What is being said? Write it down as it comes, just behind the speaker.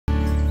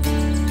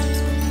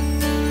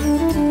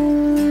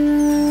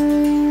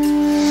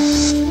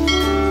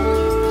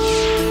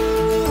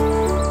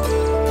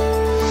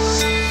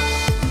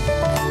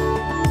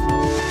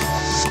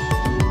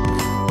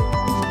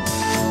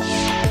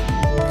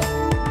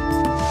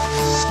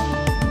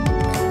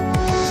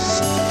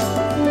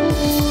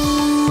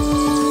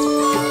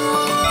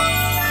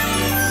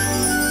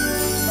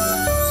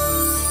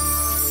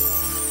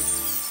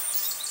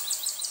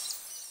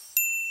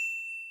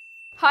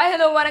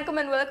hello, vanakkam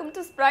and welcome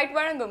to Sprite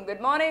Varangum.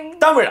 Good morning.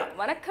 Tamizha.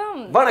 Vanakkam.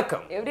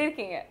 Vanakkam. எப்படி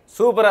இருக்கீங்க?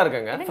 சூப்பரா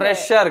இருக்கங்க.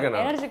 ஃப்ரெஷ்ஷா இருக்கேன்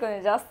நான். எனர்ஜி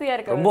கொஞ்சம் ஜாஸ்தியா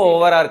இருக்கு. ரொம்ப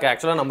ஓவரா இருக்கு.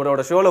 एक्चुअली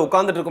நம்மளோட ஷோல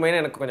உட்கார்ந்துட்டு இருக்குமே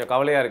எனக்கு கொஞ்சம்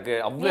கவலையா இருக்கு.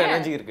 அவ்ளோ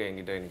எனர்ஜி இருக்கு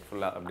என்கிட்ட இன்னைக்கு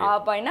ஃபுல்லா அப்படியே.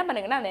 அப்ப என்ன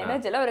பண்ணுங்கன்னா அந்த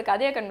எனர்ஜில ஒரு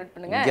கதையை கன்வெர்ட்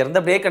பண்ணுங்க. இங்க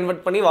இருந்து அப்படியே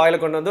கன்வெர்ட் பண்ணி வாயில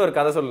கொண்டு வந்து ஒரு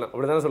கதை சொல்லணும்.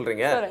 அப்படி தான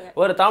சொல்றீங்க?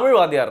 ஒரு தமிழ்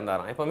வாத்தியார்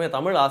இருந்தாராம். எப்பவுமே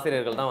தமிழ்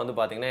ஆசிரியர்கள் தான் வந்து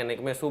பாத்தீங்கன்னா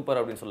என்னைக்குமே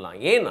சூப்பர் அப்படினு சொல்லலாம்.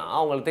 ஏன்னா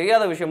அவங்களுக்கு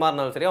தெரியாத விஷயமா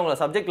இருந்தாலும் சரி, அவங்க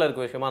சப்ஜெக்ட்ல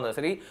இருக்க விஷயமா இருந்தாலும்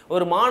சரி,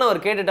 ஒரு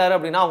மாணவர் கேட்டுட்டாரு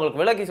அப்படினா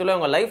அவங்களுக்கு விளக்கி சொல்லி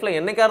அவங்க லைஃப்ல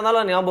என்னைக்கா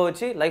இருந்தாலும் ஞாபகம்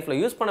வச்சு லைஃப்ல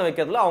யூஸ் பண்ண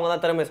வைக்கிறதுல அவங்க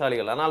தான்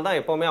திறமைசாலிகள். அதனால தான்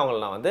எப்பவுமே அவங்களை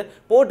நான் வந்து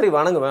போற்றி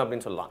வணங்குவேன்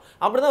அப்படின்னு சொல்லலாம்.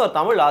 அப்படிதான் ஒரு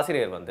தமிழ்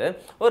ஆசிரியர் வந்து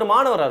ஒரு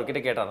மாணவர்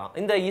அவர்கிட்ட கேட்டாராம்,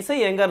 இந்த இசை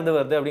எங்க இருந்து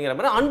வருது அப்படிங்கிற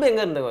மாதிரி, அன்பு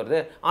எங்க இருந்து வருது,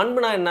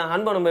 அன்புனா என்ன,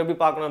 அன்பை நம்ம எப்படி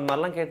பார்க்கணும், இந்த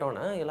மாதிரிலாம்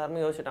கேட்டோன்னே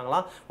எல்லாருமே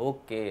யோசிச்சிட்டாங்களாம்.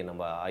 ஓகே,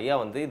 நம்ம ஐயா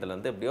வந்து இதுல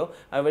இருந்து எப்படியோ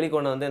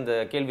வெளிக்கொண்டு வந்து இந்த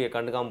கேள்வியை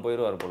கண்டுக்காம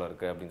போயிடுவார் போல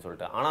இருக்கு அப்படின்னு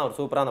சொல்லிட்டு. ஆனா அவர்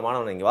சூப்பரா அந்த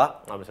மாணவன் இங்க வா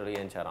அப்படின்னு சொல்லி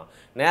ஏஞ்சாராம்.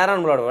 நேரம்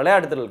நம்மளோட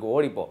விளையாட்டுகளுக்கு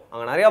ஓடிப்போ,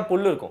 அங்க நிறைய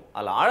புல் இருக்கும்,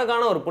 அதுல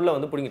அழகான ஒரு புல்லை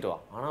வந்து பிடிங்கிட்டு வா.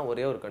 ஆனா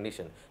ஒரே ஒரு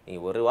கண்டிஷன், நீ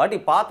ஒரு வாட்டி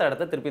பார்த்த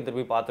இடத்த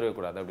திருப்பி பார்த்துடவே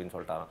கூடாது அப்படின்னு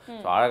சொல்லிட்டாராம்.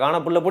 அழகான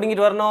புல்லை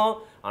பிடிங்கிட்டு வரணும்,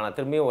 ஆனா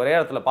திரும்பி ஒரே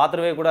இடத்துல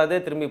பார்த்துடவே கூடாது,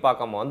 திரும்பி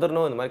பார்க்காம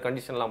வந்துடணும். இந்த மாதிரி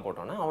கண்டிஷன்லாம்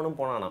போட்டோன்னா அவனும்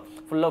போனானா.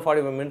 ஃபுல்லாக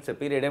 45 மினிட்ஸ்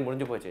பீரியடே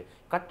முடிஞ்சு போச்சு.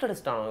 கட்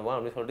அடிச்சிட்டான்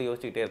அப்படின்னு சொல்லிட்டு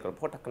யோசிச்சுட்டே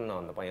இருக்கிறப்போ டக்குன்னு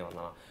அந்த பையன்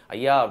வந்தான்.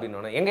 ஐயா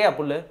அப்படின்னோடனே, எங்கேயா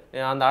புல்லு,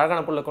 அந்த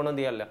அழகான புல்லை கொண்டு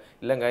வந்தியா? இல்லை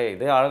இல்லைங்க,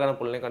 இதே அழகான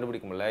புல்லே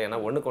கண்டுபிடிக்க முடியல, ஏன்னா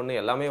ஒன்றுக்கு ஒன்று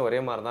எல்லாமே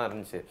ஒரே மாதிரி தான்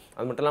இருந்துச்சு.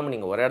 அது மட்டும் இல்லாமல்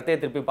நீங்கள் ஒரு இடத்தையே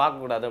திருப்பி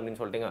பார்க்கக்கூடாது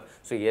அப்படின்னு சொல்லிட்டீங்க.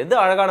 ஸோ எது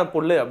அழகான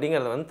புல்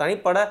அப்படிங்கிறத வந்து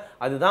தனிப்பட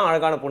அதுதான்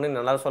அழகான புல்லுன்னு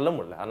நல்லா சொல்ல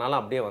முடியல, அதனால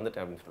அப்படியே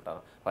வந்துட்டேன் அப்படின்னு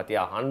சொல்லிட்டாங்க.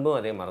 பார்த்தியா, அன்பும்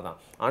அதே மாதிரி தான்.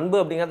 அன்பு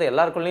அப்படிங்கிறது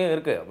எல்லாருக்குள்ளேயும்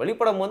இருக்கு,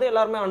 வெளிப்படும் போது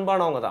எல்லாருமே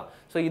அன்பானவங்க தான்.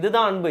 ஸோ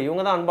இதுதான் அன்பு,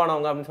 இவங்க தான்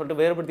அன்பானவங்க அப்படின்னு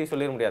சொல்லிட்டு வேறுபடுத்தி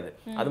சொல்லிட முடியாது.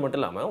 அது மட்டும்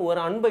இல்லாமல் ஒரு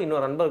அன்பை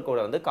இன்னொரு அன்பர் கூட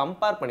வந்து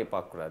கம்பேர் பண்ணி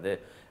பார்க்கக்கூடாது.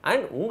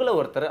 அண்ட் உங்களை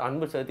ஒருத்தர்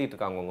அன்பு செலுத்திட்டு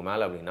இருக்காங்க உங்க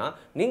மேலே அப்படின்னா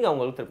நீங்கள்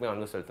அவங்களுக்கு திருப்பி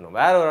அன்பு செலுத்தணும்.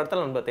 வேற ஒரு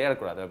இடத்துல அன்பை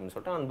தேடக்கூடாது அப்படின்னு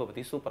சொல்லிட்டு அன்பை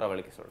பற்றி சூப்பராக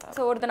விளக்கி சொல்கிறாங்க.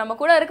 ஸோ ஒருத்தர் நம்ம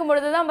கூட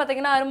இருக்கும்பொழுது தான்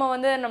பார்த்தீங்கன்னா அருமை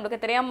வந்து நம்மளுக்கு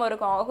தெரியாமல்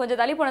இருக்கும். கொஞ்சம்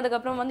தள்ளி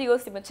போனதுக்கப்புறம் வந்து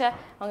யோசிப்போம்,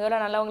 அவங்க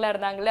எவ்வளோ நல்லவங்களா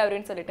இருந்தாங்களே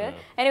அப்படின்னு சொல்லிட்டு.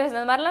 எனிவேஸ்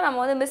அந்த மாதிரிலாம்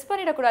நம்ம வந்து மிஸ்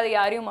பண்ணிடக்கூடாது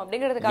யாரையும்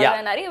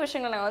அப்படிங்கிறதுக்காக நிறைய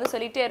விஷயங்கள் நாங்கள் வந்து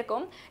சொல்லிட்டே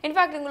இருக்கோம்.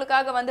 இன்ஃபேக்ட்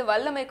உங்களுக்காக வந்து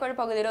வல்லமைக்கோள்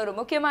பகுதியில் ஒரு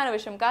முக்கியமான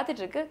விஷயம்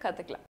காத்துட்டு இருக்கு,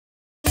 கற்றுக்கலாம்.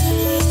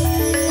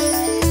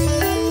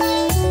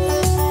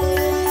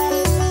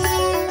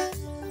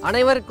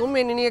 அனைவருக்கும்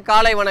என் இனிய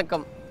காலை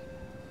வணக்கம்.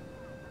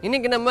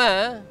 இன்றைக்கி நம்ம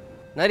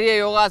நிறைய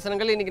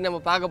யோகாசனங்கள் இன்றைக்கி நம்ம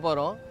பார்க்க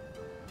போகிறோம்.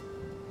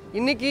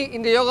 இன்றைக்கி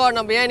இந்த யோகாவை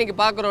நம்ம ஏன் இன்றைக்கி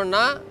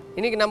பார்க்குறோன்னா,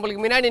 இன்றைக்கி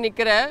நம்மளுக்கு முன்னாடி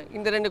நிற்கிற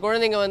இந்த 2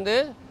 குழந்தைங்க வந்து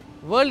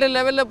வேர்ல்டு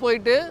லெவலில்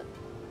போயிட்டு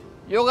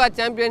யோகா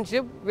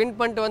சாம்பியன்ஷிப் வின்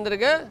பண்ணிட்டு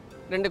வந்திருக்க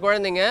 2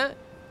 குழந்தைங்க.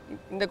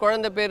 இந்த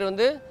குழந்தை பேர்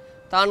வந்து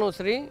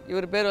தானுஸ்ரீ,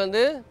 இவர் பேர்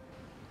வந்து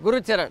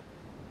குருச்சரண்.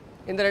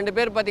 இந்த 2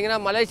 பேர்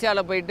பார்த்திங்கன்னா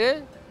மலேசியாவில் போயிட்டு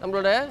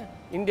நம்மளோட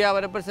இந்தியாவை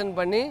ரெப்ரசன்ட்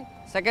பண்ணி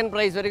செகண்ட்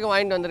ப்ரைஸ் வரைக்கும்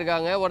வாங்கிட்டு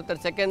வந்திருக்காங்க.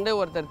 ஒருத்தர் செகண்டு,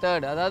 ஒருத்தர்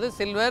தேர்ட், அதாவது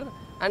சில்வர்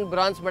அண்ட்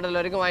பிரான்ஸ் மெடல்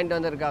வரைக்கும் வாங்கிட்டு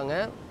வந்திருக்காங்க.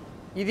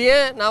 இதையே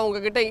நான்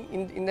உங்ககிட்ட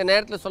இந்த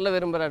நேரத்தில் சொல்ல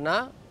விரும்புகிறேன்னா,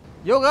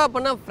 யோகா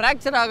பண்ணால்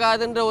ஃப்ராக்சர்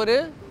ஆகாதுன்ற ஒரு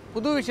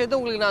புது விஷயத்தை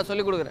உங்களுக்கு நான்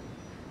சொல்லிக் கொடுக்குறேன்.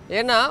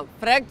 ஏன்னா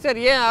ஃப்ராக்சர்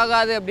ஏன்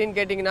ஆகாது அப்படின்னு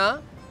கேட்டிங்கன்னா,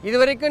 இது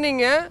வரைக்கும்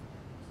நீங்கள்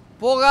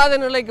போகாத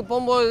நிலைக்கு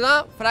போகும்போது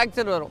தான்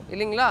ஃப்ராக்சர் வரும்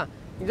இல்லைங்களா.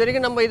 இது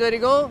வரைக்கும் நம்ம இது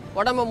வரைக்கும்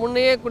உடம்பை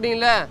முன்னையே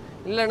குடிங்கல,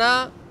 இல்லைனா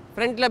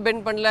ஃப்ரண்ட்டில்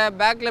பெண்ட் பண்ணல,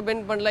 பேக்கில்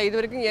பெண்ட் பண்ணல, இது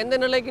வரைக்கும் எந்த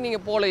நிலைக்கு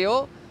நீங்கள் போகலையோ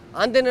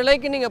அந்த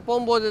நிலைக்கு நீங்கள்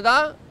போகும்போது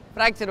தான்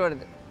ஃப்ராக்சர்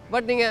வருது.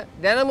 பட் நீங்கள்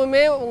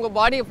தினமுமே உங்கள்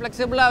பாடியை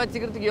ஃப்ளெக்சிபிளாக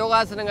வச்சுக்கிறதுக்கு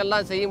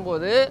யோகாசனங்கள்லாம்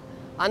செய்யும்போது,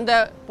 அந்த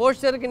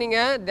போஸ்டருக்கு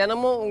நீங்கள்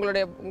தினமும்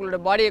உங்களுடைய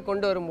பாடியை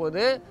கொண்டு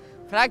வரும்போது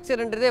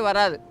ஃப்ராக்சர்ன்றதே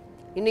வராது.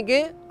 இன்றைக்கி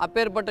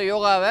அப்பேற்பட்ட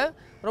யோகாவை,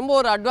 ரொம்ப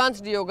ஒரு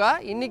அட்வான்ஸ்டு யோகா,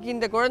 இன்றைக்கி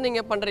இந்த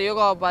குழந்தைங்க பண்ணுற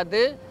யோகாவை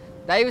பார்த்து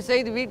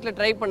தயவுசெய்து வீட்டில்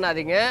ட்ரை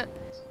பண்ணாதீங்க.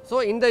 ஸோ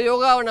இந்த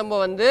யோகாவை நம்ம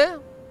வந்து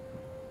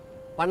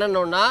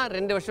பண்ணணுன்னா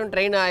 2 வருஷம்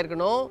ட்ரெயின்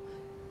ஆகிருக்கணும்.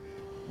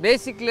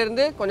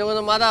 பேசிக்லேருந்து கொஞ்சம்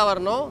கொஞ்சமாக தான்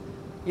வரணும்.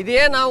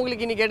 இதே நான்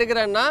உங்களுக்கு இன்றைக்கி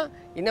எடுக்கிறேன்னா,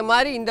 இந்த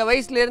மாதிரி இந்த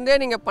வயசுலேருந்தே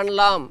நீங்கள்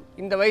பண்ணலாம்,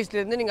 இந்த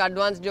வயசுலேருந்து நீங்கள்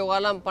அட்வான்ஸ்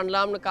யோகாலாம்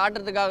பண்ணலாம்னு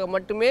காட்டுறதுக்காக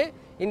மட்டுமே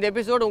இந்த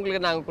எபிசோடு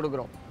உங்களுக்கு நாங்கள்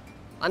கொடுக்குறோம்.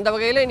 அந்த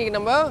வகையில் இன்றைக்கி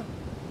நம்ம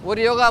ஒரு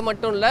யோகா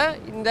மட்டும் இல்லை,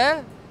 இந்த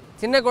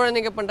சின்ன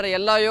குழந்தைங்க பண்ணுற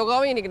எல்லா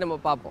யோகாவும் இன்றைக்கி நம்ம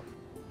பார்ப்போம்.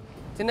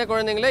 சின்ன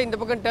குழந்தைங்கள இந்த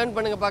பக்கம் டேர்ன்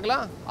பண்ணுங்கள்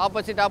பார்க்கலாம்.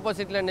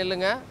 ஆப்போசிட்டில்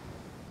நில்லுங்க.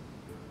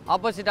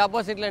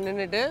 ஆப்போசிட்டில்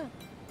நின்றுட்டு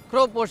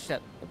க்ரோ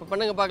போஸ்டர் இப்போ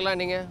பண்ணுங்கள் பார்க்கலாம்.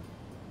 நீங்கள்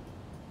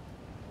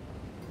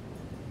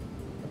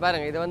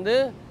பாருங்கள், இது வந்து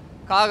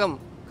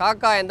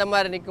காக்கா எந்த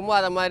மாதிரி நிற்குமோ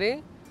அதை மாதிரி,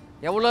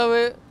 எவ்வளவு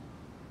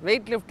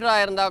வெயிட்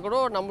லிஃப்டராக இருந்தால் கூட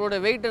நம்மளோட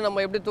வெயிட்டை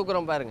நம்ம எப்படி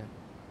தூக்குறோம் பாருங்கள்.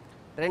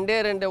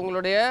 2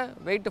 உங்களுடைய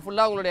வெயிட்டு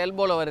ஃபுல்லாக உங்களுடைய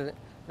எல்போவில் வருது.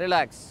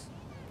 ரிலாக்ஸ்.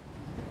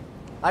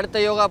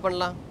 அடுத்த யோகா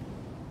பண்ணலாம்.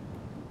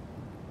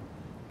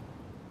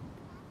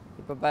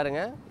 இப்போ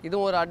பாருங்கள்,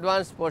 இதுவும் ஒரு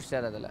அட்வான்ஸ்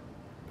போஸ்டர். அதில்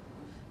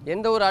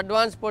எந்த ஒரு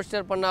அட்வான்ஸ்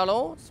போஸ்டர்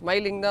பண்ணாலும்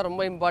ஸ்மைலிங் தான்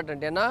ரொம்ப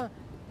இம்பார்ட்டண்ட். ஏன்னா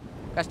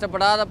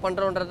கஷ்டப்படாத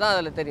பண்ணுறோன்றது தான்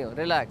அதில் தெரியும்.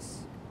 ரிலாக்ஸ்.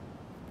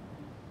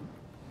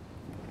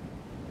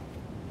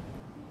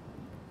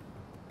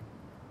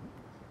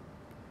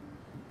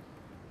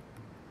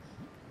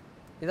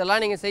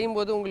 இதெல்லாம் நீங்கள்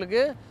செய்யும்போது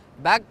உங்களுக்கு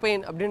பேக்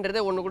பெயின்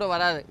அப்படின்றதே ஒன்று கூட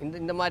வராது.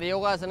 இந்த மாதிரி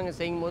யோகாசனங்கள்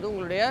செய்யும்போது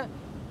உங்களுடைய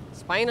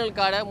ஸ்பைனல்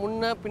கார்டை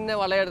முன்ன பின்ன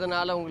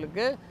வளையிறதுனால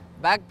உங்களுக்கு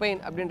பேக்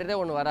பெயின் அப்படின்றதே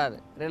ஒன்று வராது.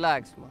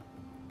 ரிலாக்ஸ்மா.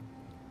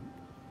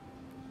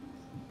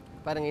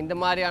 பாருங்கள், இந்த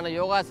மாதிரியான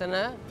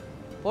யோகாசனை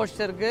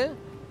போஸ்டருக்கு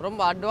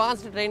ரொம்ப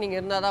அட்வான்ஸ்டு ட்ரைனிங்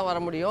இருந்தால் தான் வர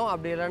முடியும்.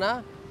 அப்படி இல்லைன்னா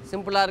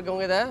சிம்பிளாக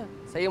இருக்கவங்க இதை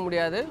செய்ய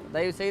முடியாது.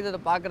 தயவுசெய்து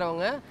இதை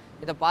பார்க்குறவங்க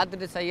இதை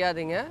பார்த்துட்டு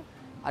செய்யாதீங்க.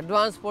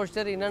 அட்வான்ஸ்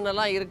போஸ்டர்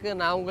என்னென்னலாம் இருக்குது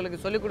நான்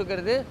உங்களுக்கு சொல்லிக்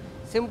கொடுக்குறது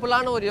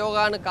சிம்பிளான ஒரு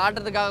யோகான்னு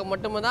காட்டுறதுக்காக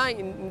மட்டுமே தான்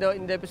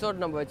இந்த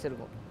எபிசோட் நம்ம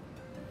வச்சுருக்கோம்.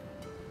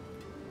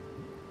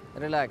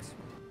 ரிலாக்ஸ்.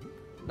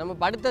 நம்ம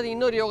அடுத்தது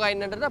இன்னொரு யோகா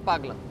என்னன்றதை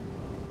பார்க்கலாம்.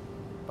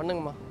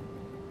 பண்ணுங்கம்மா.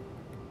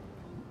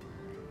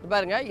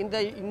 பாருங்க,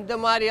 இந்த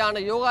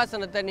மாதிரியான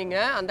யோகாசனத்தை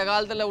நீங்கள் அந்த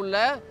காலத்தில் உள்ள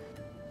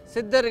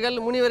சித்தர்கள்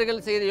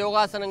முனிவர்கள் செய்த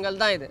யோகாசனங்கள்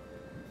தான் இது.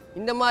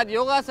 இந்த மாதிரி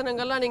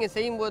யோகாசனங்கள்லாம் நீங்கள்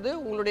செய்யும்போது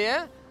உங்களுடைய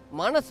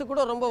மனசு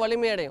கூட ரொம்ப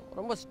வலிமையடையும்.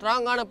 ரொம்ப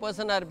ஸ்ட்ராங்கான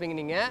பர்சனாக இருப்பீங்க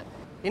நீங்கள்.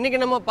 இன்றைக்கி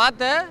நம்ம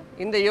பார்த்த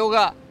இந்த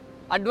யோகா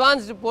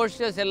அட்வான்ஸ்டு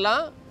போஸ்டர்ஸ்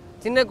எல்லாம்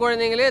சின்ன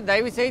குழந்தைங்களே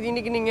தயவுசெய்து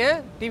இன்றைக்கி நீங்கள்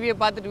டிவியை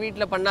பார்த்துட்டு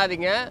வீட்டில்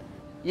பண்ணாதீங்க.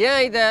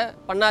 ஏன் இதை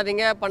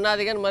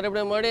பண்ணாதீங்கன்னு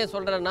மறுபடியும்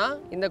சொல்கிறேன்னா,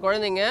 இந்த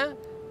குழந்தைங்க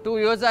 2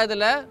 இயர்ஸாக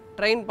இதில்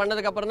ட்ரெயின்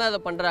பண்ணதுக்கப்புறம் தான் இதை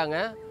பண்ணுறாங்க.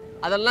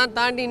 அதெல்லாம்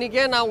தாண்டி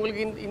இன்றைக்கே நான்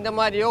உங்களுக்கு இந்த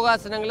மாதிரி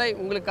யோகாசனங்களை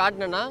உங்களுக்கு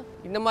காட்டினேன்னா,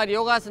 இந்த மாதிரி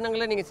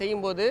யோகாசனங்களை நீங்கள்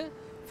செய்யும்போது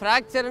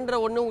ஃப்ராக்சர்ன்ற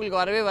ஒன்று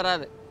உங்களுக்கு வரவே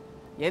வராது.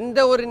 எந்த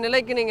ஒரு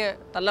நிலைக்கு நீங்கள்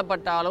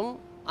தள்ளப்பட்டாலும்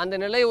அந்த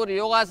நிலை ஒரு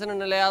யோகாசன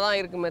நிலையாக தான்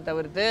இருக்குமே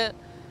தவிர்த்து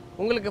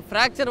உங்களுக்கு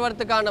ஃப்ராக்சர்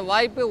வரதுக்கான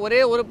வாய்ப்பு ஒரே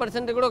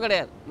 1% கூட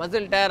கிடையாது.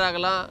 மசில் டயர்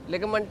ஆகலாம்,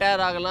 லிகமெண்ட்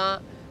டயர் ஆகலாம்,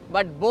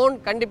 பட் போன்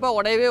கண்டிப்பாக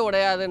உடையவே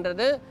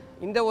உடையாதுன்றது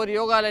இந்த ஒரு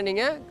யோகாவில்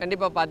நீங்கள்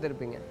கண்டிப்பாக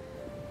பார்த்துருப்பீங்க.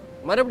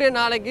 மறுபடியும்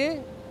நாளைக்கு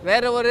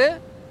வேறு ஒரு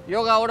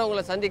யோகாவோடு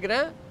உங்களை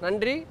சந்திக்கிறேன்.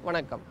 நன்றி,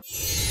 வணக்கம்.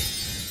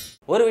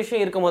 ஒரு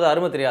விஷயம் இருக்கும்போது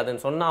அருமை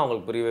தெரியாதுன்னு சொன்னால்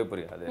அவங்களுக்கு புரியவே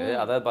புரியாது.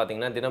 அதாவது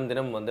பார்த்தீங்கன்னா தினம்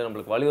தினம் வந்து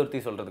நம்மளுக்கு வலியுறுத்தி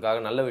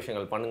சொல்கிறதுக்காக நல்ல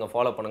விஷயங்கள் பண்ணுங்க,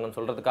 ஃபாலோ பண்ணுங்கன்னு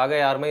சொல்கிறதுக்காக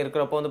யாருமே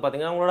இருக்கிறப்போ வந்து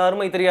பார்த்தீங்கன்னா அவங்களோட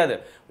அருமை தெரியாது.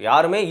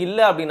 யாருமே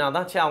இல்லை அப்படின்னா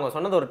தான் சரி அவங்க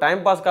சொன்னது ஒரு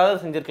டைம் பாஸ்க்காக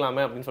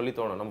செஞ்சிருக்கலாமே அப்படின்னு சொல்லி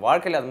தோணும். நம்ம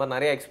வாழ்க்கையில் அது மாதிரி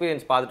நிறைய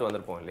எக்ஸ்பீரியன்ஸ் பார்த்துட்டு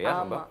வந்திருப்போம் இல்லையா?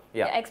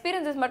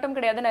 எக்ஸ்பீரியன்ஸஸ் மட்டும்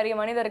கிடையாது, நிறைய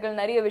மனிதர்கள்,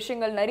 நிறைய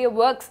விஷயங்கள், நிறைய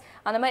ஒர்க்ஸ்,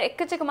 அந்த மாதிரி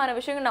எக்கச்சக்கமான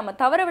விஷயங்கள் நம்ம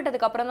தவற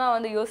விட்டதுக்கு அப்புறம் தான்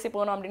வந்து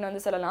யோசிப்போம் அப்படின்னு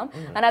வந்து சொல்லலாம்.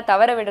 ஆனால்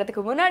தவற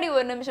விடுறதுக்கு முன்னாடி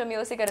ஒரு நிமிஷம்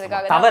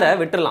யோசிக்கிறதுக்காக தவற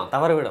விட்டுறலாம்,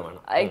 தவற விட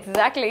வேணாம்.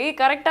 எக்ஸாக்ட்லி,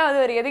 கரெக்டாக அது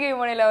ஒரு எதுகை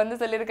முனையில வந்து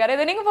சொல்லியிருக்காரு.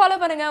 இதை நீங்க ஃபாலோ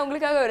பண்ணுங்க.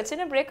 உங்களுக்காக ஒரு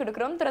சின்ன பிரேக்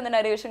கொடுக்குறோம். தொடர்ந்து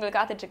நிறைய விஷயங்கள்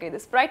காத்துட்டு இருக்கு.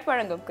 இது ஸ்ப்ரைட்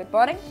வழங்கும் குட்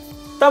மார்னிங்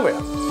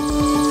தமிழா.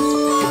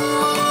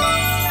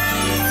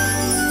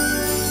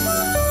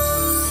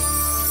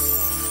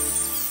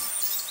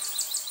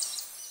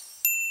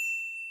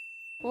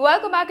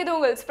 Welcome back. இது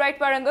உங்கள் ஸ்ப்ரைட்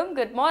வழங்கும்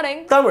குட்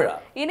மார்னிங் தமிழா.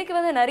 இன்னைக்கு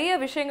வந்து நிறைய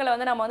விஷயங்களை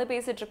வந்து நம்ம வந்து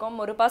பேசிட்டு இருக்கோம்.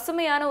 ஒரு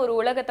பசுமையான ஒரு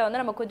உலகத்தை வந்து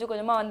நம்ம கொஞ்சம்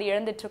கொஞ்சமா வந்து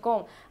இழந்துட்டு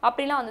இருக்கோம்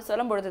அப்படிலாம் வந்து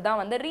சொல்லும் பொழுதுதான்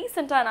வந்து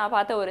ரீசெண்டா நான்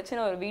பார்த்த ஒரு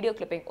சின்ன ஒரு வீடியோ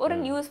கிளிப்பிங், ஒரு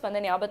நியூஸ்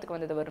வந்து ஞாபகத்துக்கு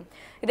வந்தது வரும்.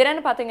 இது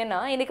என்னன்னு பாத்தீங்கன்னா,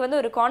 இன்னைக்கு வந்து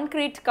ஒரு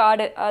கான்கிரீட்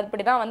காடு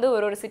அப்படிதான் வந்து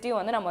ஒரு சிட்டியும்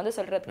வந்து நம்ம வந்து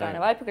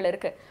சொல்றதுக்கான வாய்ப்புகள்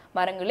இருக்கு.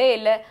 மரங்களே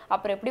இல்லை,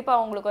 அப்புறம் எப்படிப்பா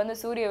அவங்களுக்கு வந்து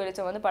சூரிய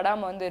வெளிச்சம் வந்து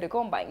படாம வந்து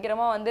இருக்கும்.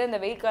 பயங்கரமா வந்து இந்த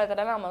வெயில்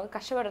காலத்துல நம்ம வந்து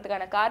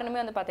கஷ்டப்படுறதுக்கான காரணமே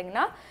வந்து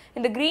பாத்தீங்கன்னா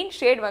இந்த கிரீன்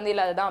ஷேட் வந்து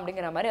இல்லாததான்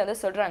அப்படிங்கிற மாதிரி வந்து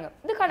சொல்றாங்க.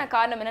 இதுக்கான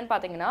காரணம் என்னன்னு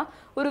பாத்தீங்கன்னா,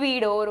 ஒரு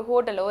வீடோ, ஒரு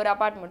ஹோட்டலோ, ஒரு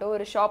அபார்ட்மெண்ட்டோ,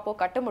 ஒரு ஷாப்போ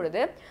கட்டும்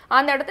பொழுது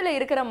அந்த இடத்துல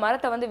இருக்கிற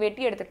மரத்தை வந்து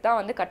வெட்டி எடுத்துட்டு தான்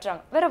வந்து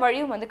கட்டுறாங்க. வேற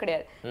வழியும் வந்து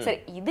கிடையாது. சரி,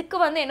 இதுக்கு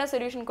வந்து என்ன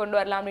சொல்யூஷன் கொண்டு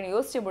வரலாம் அப்படின்னு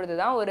யோசிச்ச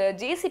பொழுதுதான் ஒரு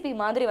ஜேசிபி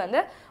மாதிரி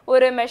வந்து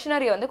ஒரு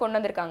மெஷினரி வந்து கொண்டு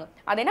வந்திருக்காங்க.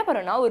 அது என்ன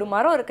பண்ணுன்னா, ஒரு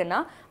மரம் இருக்குன்னா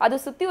அதை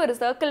சுத்தி ஒரு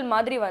சர்க்கிள்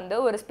மாதிரி வந்து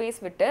ஒரு ஸ்பேஸ்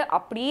விட்டு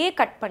அப்படியே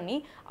கட் பண்ணி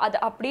அதை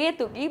அப்படியே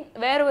தூக்கி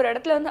வேற ஒரு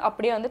இடத்துல வந்து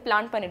அப்படியே வந்து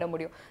பிளான் பண்ணிட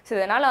முடியும். ஸோ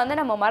இதனால வந்து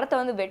நம்ம மரத்தை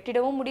வந்து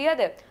வெட்டிடவும்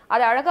முடியாது,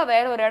 அதை அழகா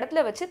வேற ஒரு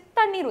இடத்துல வச்சு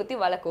தண்ணீர் ஊற்றி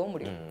வளர்க்கவும்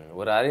முடியும்.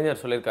 ஒரு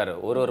அறிஞர் சொல்லியிருக்காரு,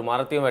 ஒரு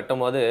மரத்தையும்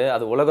வெட்டும் போது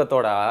அது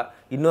உலகத்தோட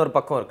இன்னொரு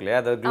பக்கம் இருக்கு இல்லையா,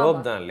 அது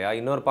குளோப் தான் இல்லையா,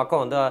 இன்னொரு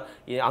பக்கம் வந்து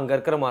அங்கே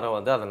இருக்கிற மரம்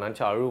வந்து அதை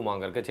நினச்சி அழுவுமா,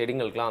 அங்கே இருக்க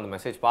செடிங்களுக்குலாம் அந்த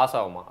மெசேஜ் பாஸ்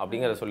ஆகுமா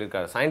அப்படிங்கிறத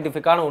சொல்லியிருக்காரு.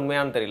 சயின்டிஃபிக்கான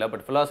உண்மையானு தெரியல,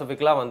 பட்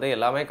ஃபிலாசபிக்கலாக வந்து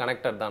எல்லாமே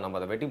கனெக்டட் தான். நம்ம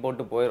அதை வெட்டி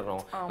போட்டு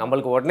போயிடுறோம்,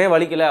 நம்மளுக்கு உடனே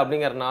வலிக்கல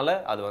அப்படிங்கிறதுனால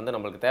அது வந்து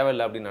நம்மளுக்கு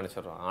தேவையில்லை அப்படின்னு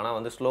நினச்சிடுறோம். ஆனால்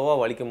வந்து ஸ்லோவாக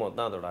வலிக்கும் போது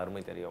தான் அதோட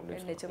அருமை தெரியும்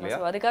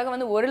அப்படின்னு. அதுக்காக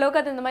வந்து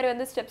ஓரளவுக்கு இந்த மாதிரி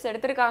வந்து ஸ்டெப்ஸ்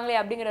எடுத்திருக்காங்களே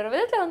அப்படிங்கிற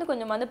விதத்தில் வந்து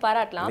கொஞ்சம் வந்து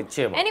பாராட்டலாம்.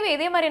 எனிவே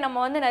இதே மாதிரி நம்ம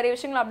வந்து நிறைய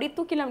விஷயங்கள் அப்படியே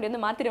தூக்கிலாம் அப்படி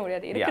வந்து மாத்திர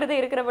முடியாது.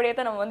 இருக்கிறபடியே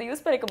தான் நம்ம வந்து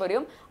யூஸ் பண்ணிக்க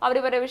முடியும். அப்படி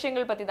வர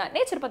விஷயங்கள் பத்தி தான்,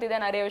 நேச்சர் பத்தி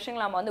தான் நிறைய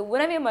விஷயங்கள் நம்ம வந்து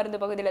உணவே மருந்து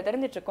பகுதியில்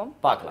தெரிஞ்சிட்டு இருக்கோம்.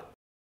 பார்க்கலாம்.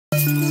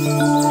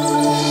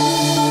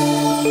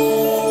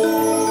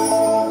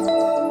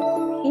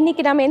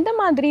 இன்னைக்கு நம்ம எந்த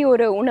மாதிரி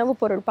ஒரு உணவு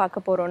பொருள்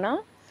பார்க்க போறோம்னா,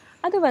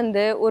 அது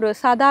வந்து ஒரு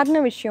சாதாரண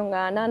விஷயங்க.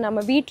 ஆனால் நம்ம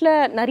வீட்டில்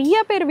நிறைய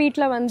பேர்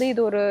வீட்டில் வந்து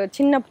இது ஒரு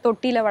சின்ன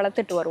தொட்டியில்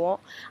வளர்த்துட்டு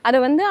வருவோம். அதை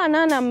வந்து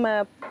ஆனால் நம்ம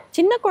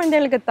சின்ன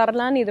குழந்தைகளுக்கு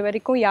தரலான்னு இது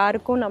வரைக்கும்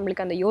யாருக்கும்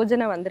நம்மளுக்கு அந்த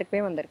யோஜனை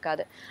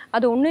வந்திருக்காது.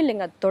 அது ஒன்றும்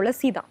இல்லைங்க,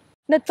 துளசி தான்.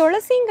 இந்த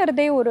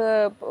துளசிங்கிறதே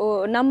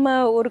நம்ம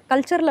ஒரு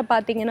கல்ச்சரில்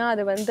பார்த்தீங்கன்னா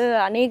அது வந்து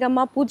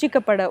அநேகமாக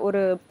பூஜிக்கப்பட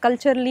ஒரு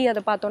கல்ச்சர்லி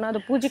அதை பார்த்தோன்னா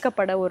அது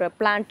பூஜிக்கப்பட ஒரு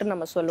பிளான்ட்னு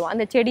நம்ம சொல்லுவோம்.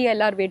 அந்த செடியை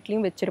எல்லார்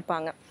வீட்லேயும்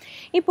வச்சுருப்பாங்க.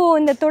 இப்போது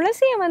இந்த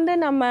துளசியை வந்து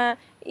நம்ம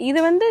இது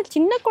வந்து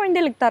சின்ன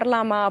குழந்தைகளுக்கு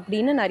தரலாமா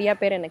அப்படின்னு நிறையா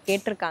பேர் என்னை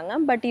கேட்டிருக்காங்க.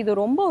 பட் இது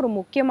ரொம்ப ஒரு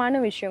முக்கியமான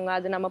விஷயங்க.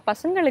 அது நம்ம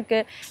பசங்களுக்கு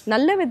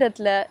நல்ல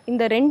விதத்தில்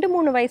இந்த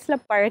 2-3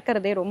 வயசில்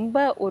பழக்கிறதே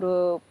ரொம்ப ஒரு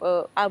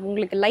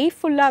அவங்களுக்கு லைஃப்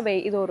ஃபுல்லாகவே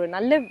இது ஒரு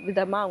நல்ல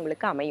விதமாக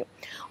அவங்களுக்கு அமையும்.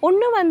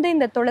 ஒன்று வந்து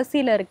இந்த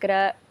துளசியில் இருக்கிற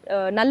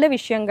நல்ல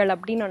விஷயங்கள்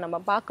அப்படின்னு நம்ம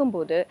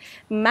பார்க்கும்போது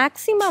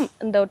மேக்சிமம்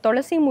இந்த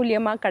துளசி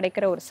மூலியமாக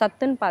கிடைக்கிற ஒரு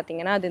சத்துன்னு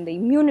பார்த்தீங்கன்னா அது இந்த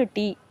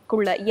இம்யூனிட்டி,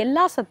 சக்திக்குள்ள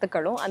எல்லா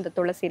சத்துக்களும் அந்த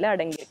துளசியில்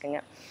அடங்கியிருக்குங்க.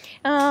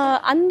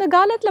 அந்த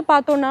காலத்தில்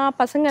பார்த்தோன்னா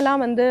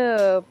பசங்கள்லாம் வந்து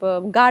இப்போ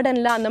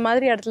கார்டனில் அந்த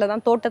மாதிரி இடத்துல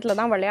தான் தோட்டத்தில்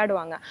தான்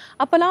விளையாடுவாங்க.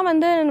 அப்போல்லாம்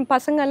வந்து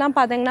பசங்கள்லாம்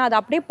பார்த்தீங்கன்னா அதை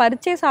அப்படியே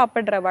பறிச்சே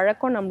சாப்பிட்ற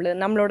வழக்கம்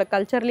நம்மளோட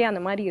கல்ச்சர்லேயே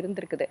அந்த மாதிரி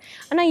இருந்திருக்குது.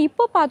 ஆனால்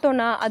இப்போ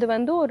பார்த்தோன்னா அது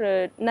வந்து ஒரு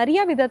நிறைய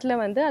விதத்தில்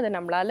வந்து அதை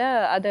நம்மளால்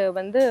அதை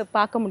வந்து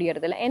பார்க்க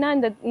முடியறதில்ல. ஏன்னா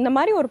இந்த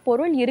மாதிரி ஒரு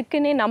பொருள்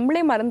இருக்குன்னே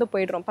நம்மளே மறந்து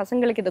போயிடுறோம்.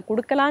 பசங்களுக்கு இதை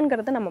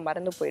கொடுக்கலாங்கிறத நம்ம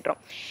மறந்து போயிடுறோம்.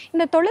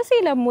 இந்த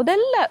துளசியில்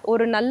முதல்ல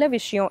ஒரு நல்ல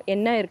விஷயம்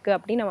என்ன இருக்குது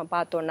அப்படின்னு நம்ம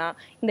பார்த்தோன்னா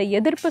இந்த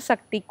எதிர்ப்பு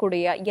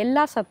சக்திக்குடைய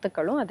எல்லா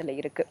சத்துக்களும் அதில்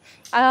இருக்குது.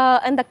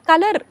 அந்த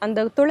கலர், அந்த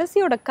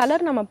துளசியோட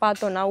கலர் நம்ம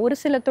பார்த்தோன்னா ஒரு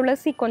சில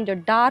துளசி கொஞ்சம்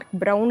டார்க்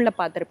ப்ரௌனில்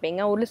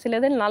பார்த்துருப்பீங்க, ஒரு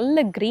சிலது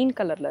நல்ல க்ரீன்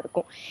கலரில்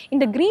இருக்கும்.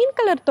 இந்த க்ரீன்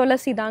கலர்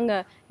துளசி தாங்க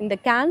இந்த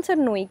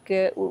கேன்சர் நோய்க்கு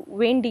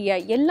வேண்டிய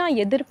எல்லா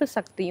எதிர்ப்பு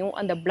சக்தியும்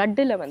அந்த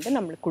பிளட்டில் வந்து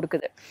நம்மளுக்கு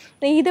கொடுக்குது.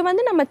 இது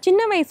வந்து நம்ம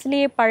சின்ன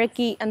வயசுலேயே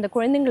பழக்கி அந்த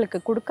குழந்தைங்களுக்கு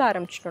கொடுக்க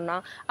ஆரம்பிச்சிட்டோம்னா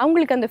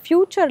அவங்களுக்கு அந்த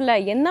ஃப்யூச்சரில்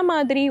என்ன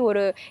மாதிரி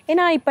ஒரு,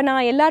 ஏன்னா இப்போ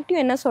நான்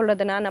எல்லார்ட்டையும் என்ன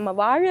சொல்கிறதுனா, நம்ம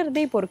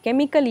வாழறதே இப்போ ஒரு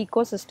கெமிக்கல்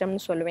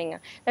ஈகோசிஸ்டம்னு சொல்லுவேங்க.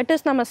 தட்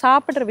இஸ் நம்ம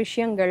சாப்பிட்ற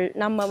விஷயங்கள்,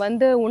 நம்ம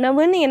வந்து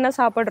உணவுன்னு என்ன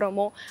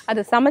சாப்பிட்றோமோ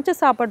அதை சமைச்சு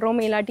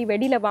சாப்பிட்றோமோ இல்லாட்டி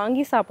வெளியில்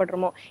வாங்கி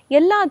சாப்பிட்றோமோ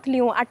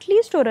எல்லாத்துலேயும்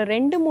அட்லீஸ்ட் ஒரு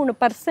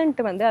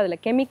 2-3% வந்து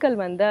அதில் கெமிக்கல்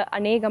வந்து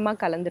அநேகமாக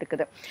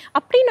கலந்துருக்குது.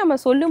 அப்படி நம்ம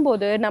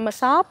சொல்லும்போது நம்ம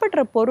சாப்பிட்ற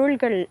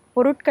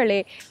பொருட்களே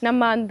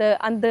நம்ம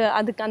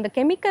அதுக்கு அந்த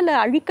கெமிக்கலை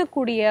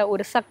அழிக்கக்கூடிய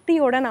ஒரு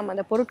சக்தியோட நம்ம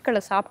அந்த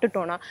பொருட்களை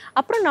சாப்பிட்டுட்டோம்னா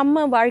அப்புறம்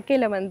நம்ம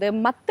வாழ்க்கையில் வந்து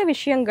மற்ற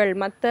விஷயங்கள்,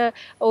 மற்ற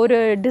ஒரு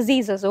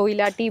டிசீசஸோ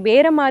இல்லாட்டி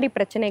வேறு மாதிரி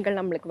பிரச்சனைகள்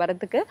நம்மளுக்கு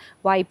வரதுக்கு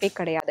வாய்ப்பே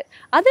கிடையாது.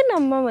 அது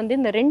நம்ம வந்து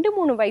இந்த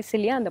 2-3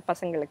 வயசுலேயே அந்த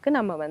பசங்களுக்கு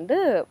நம்ம வந்து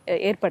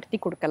ஏற்படுத்தி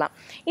கொடுக்கலாம்.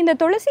 இந்த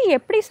துளசி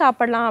எப்படி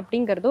சாப்பிடலாம்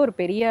அப்படிங்கிறது ஒரு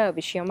பெரிய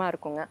விஷயமா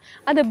இருக்குங்க.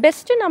 அது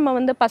பெஸ்ட்டு நம்ம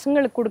வந்து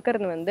பசங்களுக்கு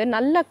கொடுக்கறது வந்து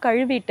நல்லா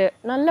கழுவிட்டு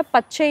நல்ல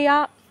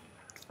பச்சையாக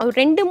ஒரு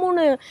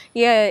 2-3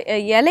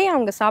 இலையை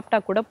அவங்க சாப்பிட்டா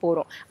கூட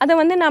போகிறோம். அதை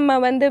வந்து நம்ம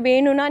வந்து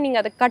வேணும்னா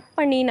நீங்கள் அதை கட்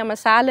பண்ணி நம்ம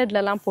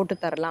சாலட்லலாம் போட்டு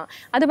தரலாம்.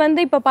 அது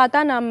வந்து இப்போ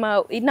பார்த்தா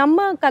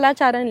நம்ம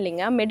கலாச்சாரம்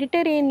இல்லைங்க,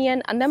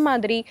 மெடிட்டரேனியன் அந்த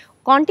மாதிரி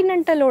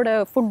கான்டினென்டலோட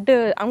ஃபுட்டு,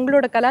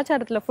 அவங்களோட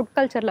கலாச்சாரத்தில் ஃபுட்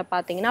கல்ச்சரில்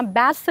பார்த்தீங்கன்னா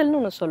பேசல்னு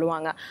ஒன்று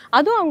சொல்லுவாங்க.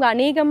 அதுவும் அவங்க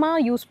அநேகமாக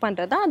யூஸ்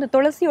பண்ணுறது தான். அது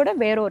துளசியோட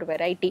வேற ஒரு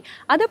வெரைட்டி.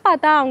 அதை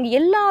பார்த்தா அவங்க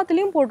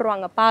எல்லாத்துலேயும்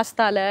போட்டுருவாங்க.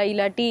 பாஸ்தாவில்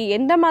இல்லாட்டி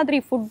எந்த மாதிரி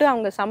ஃபுட்டு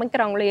அவங்க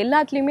சமைக்கிறாங்களோ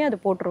எல்லாத்துலேயுமே அது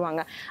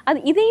போட்டுருவாங்க.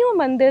 இதையும்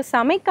வந்து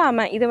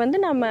சமைக்காமல் இதை வந்து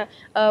நம்ம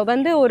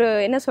வந்து ஒரு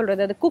என்ன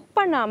சொல்கிறது, அது குக்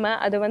பண்ணாமல்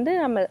அதை வந்து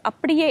நம்ம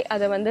அப்படியே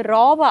அதை வந்து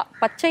ராவாக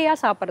பச்சையாக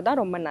சாப்பிட்றது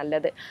தான் ரொம்ப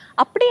நல்லது.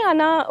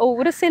 அப்படியானா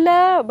ஒரு சில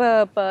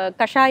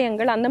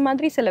கஷாயங்கள் அந்த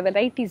மாதிரி சில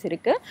வெரைட்டிஸ்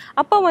இருக்கு.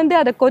 அப்போ வந்து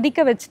அதை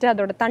கொதிக்க வச்சுட்டு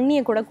அதோட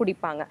தண்ணியை கூட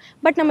குடிப்பாங்க.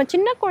 பட் நம்ம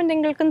சின்ன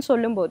குழந்தைங்களுக்குன்னு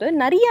சொல்லும்போது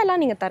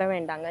நிறையலாம் நீங்கள் தர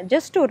வேண்டாங்க.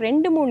 ஜஸ்ட் ஒரு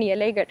 2-3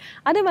 இலைகள்,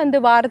 அது வந்து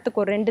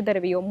வாரத்துக்கு ஒரு 2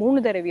 தடவையோ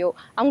 3 தடவையோ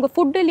அவங்க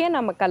ஃபுட்டுலேயே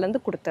நம்ம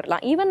கலந்து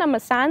கொடுத்துடலாம். ஈவன் நம்ம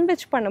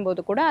சாண்ட்விச்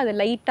பண்ணும்போது கூட அது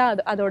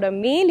லைட்டாக அதோட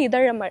மேல்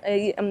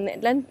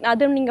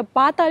அது நீங்கள்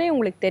பார்த்தாலே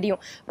உங்களுக்கு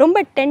தெரியும். ரொம்ப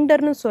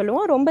டெண்டர்னு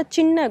சொல்லுவோம்.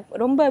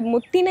 ரொம்ப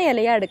முத்தின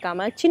இலையாக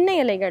எடுக்காமல் சின்ன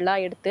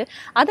இலைகளாக எடுத்து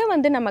அதை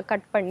வந்து நம்ம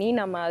கட் பண்ணி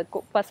நம்ம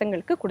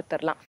பசங்களுக்கு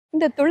கொடுத்துடலாம்.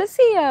 இந்த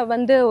துளசியை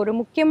வந்து ஒரு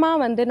முக்கியமாக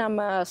வந்து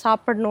நம்ம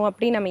சாப்பிடணும்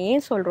அப்படின்னு நம்ம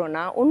ஏன்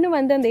சொல்கிறோன்னா, ஒன்று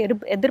வந்து அந்த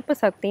எதிர்ப்பு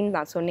சக்தின்னு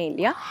நான் சொன்னேன்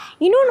இல்லையா.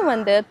 இன்னொன்று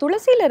வந்து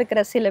துளசியில்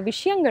இருக்கிற சில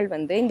விஷயங்கள்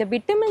வந்து இந்த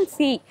விட்டமின்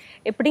சி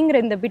எப்படிங்கிற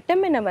இந்த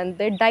விட்டமினை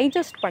வந்து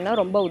டைஜஸ்ட் பண்ண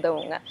ரொம்ப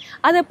உதவுங்க.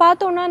 அதை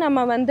பார்த்தோன்னா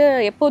நம்ம வந்து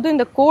எப்போதும்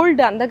இந்த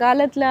கோல்டு அந்த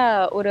காலத்தில்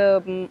ஒரு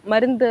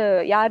மருந்து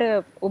யார்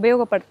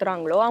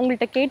உபயோகப்படுத்துகிறாங்களோ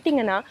அவங்கள்ட்ட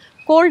கேட்டிங்கன்னா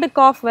கோல்டு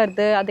காஃப்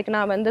வருது, அதுக்கு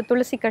நான் வந்து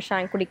துளசி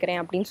கஷாயம் குடிக்கிறேன்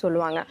அப்படின்னு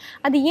சொல்லுவாங்க.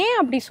 அது ஏன்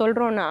அப்படி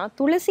சொல்கிறோன்னா,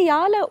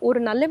 துளசியால் ஒரு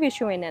நல்ல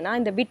விஷயம் என்னென்னா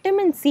இந்த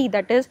விட்டமின் சி,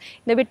 தட் இஸ்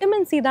இந்த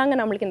விட்டமின் சி தாங்க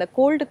நம்மளுக்கு இந்த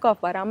கோல்டு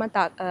காஃப் வராமல்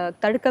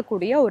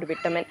தடுக்கக்கூடிய ஒரு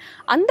விட்டமின்.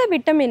 அந்த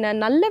விட்டமினை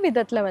நல்ல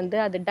விதத்தில் வந்து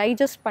அது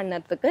டைஜஸ்ட்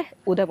பண்ணுறதுக்கு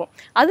உதவும்.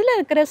 அதில்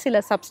இருக்கிற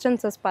சில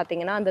சப்ஸ்டன்சஸ்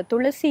பார்த்திங்கன்னா அந்த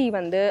துளசி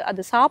வந்து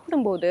அது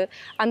சாப்பிடும்போது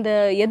அந்த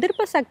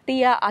எதிர்ப்பு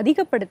சக்தியை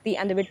அதிகப்படுத்தி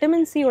அந்த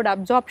விட்டமின் சியோட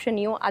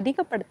அப்சார்ப்ஷனையும்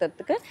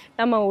அதிகப்படுத்துறதுக்கு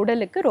நம்ம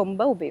உடலுக்கு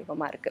ரொம்ப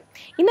உபயோகமாக இருக்குது.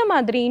 இந்த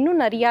மாதிரி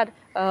இன்னும் நிறையா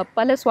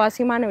பல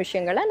சுவாரஸ்யமான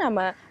விஷயங்களை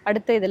நம்ம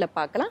அடுத்த இதில்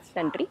பார்க்கலாம்.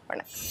 நன்றி,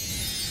 வணக்கம்.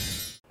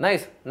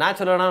 நைஸ்.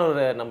 நேச்சுரலான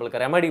ஒரு நம்மளுக்கு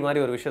ரெமடி மாதிரி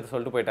ஒரு விஷயத்த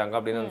சொல்லிட்டு போயிட்டாங்க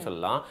அப்படின்னு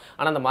சொல்லலாம்.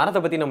 ஆனால் அந்த மரத்தை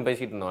பற்றி நம்ம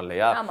பேசிட்டு இருந்தோம்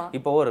இல்லையா.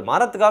 இப்போ ஒரு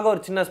மரத்துக்காக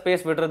ஒரு சின்ன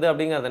ஸ்பேஸ் விடுறது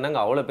அப்படிங்கிறது என்னங்க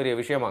அவ்வளோ பெரிய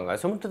விஷயமாங்க.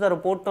 சிமெண்ட் தர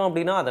போட்டோம்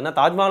அப்படின்னா அது என்ன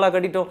தாஜ்மஹாலாக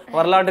கட்டிட்டோம்,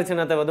 வரலாற்று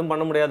சின்னத்தை எதுவும்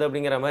பண்ண முடியாது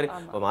அப்படிங்கிற மாதிரி.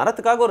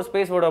 மரத்துக்காக ஒரு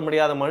ஸ்பேஸ் விட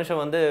முடியாத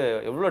மனுஷன் வந்து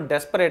எவ்வளோ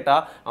டெஸ்பரேட்டாக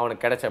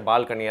அவனுக்கு கிடைச்ச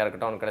பால்கனியாக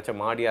இருக்கட்டும், அவனுக்கு கிடைச்ச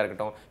மாடியாக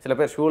இருக்கட்டும், சில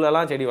பேர்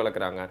ஷூலெல்லாம் செடி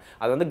வளர்க்குறாங்க.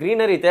 அது வந்து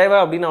க்ரீனரி தேவை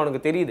அப்படின்னு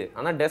அவனுக்கு தெரியுது.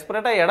 ஆனால்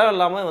டெஸ்பரேட்டாக இடம்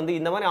இல்லாமல் வந்து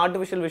இந்த மாதிரி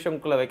ஆர்டிஃபிஷியல்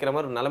விஷயம்குள்ளே வைக்கிற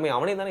மாதிரி ஒரு நிலைமை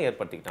அவனே தானே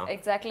ஏற்படுத்திக்கிட்டான்.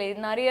 எக்ஸாக்ட்லி.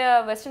 நிறைய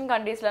வெஸ்டர்ன்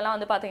கண்ட்ரீஸ்லாம்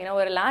வந்து பாத்தீங்கன்னா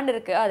ஒரு லேண்ட்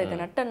இருக்கு,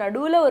 அதுக்கு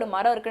நடுவுல ஒரு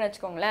மரம் இருக்குன்னு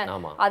வச்சுக்கோங்களேன்,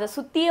 அதை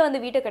சுத்தியே வந்து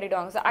வீட்டை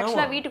கட்டிடுவாங்க.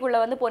 ஆக்சுவலா வீட்டுக்குள்ள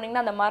வந்து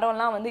போனீங்கன்னா அந்த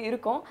மரம்லாம் வந்து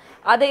இருக்கும்,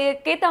 அதை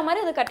கேத்த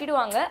மாதிரி அதை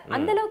கட்டிடுவாங்க.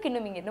 அந்த அளவுக்கு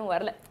இன்னும்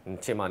வரல.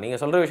 நிச்சயமா நீங்க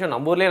சொல்ற விஷயம்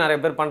நம்ம ஊர்லயே நிறைய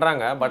பேர்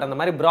பண்றாங்க. பட் அந்த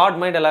மாதிரி பிராட்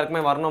மைண்ட்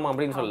எல்லாருக்குமே வரணும்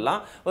அப்படின்னு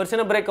சொல்லலாம். ஒரு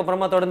சின்ன பிரேக்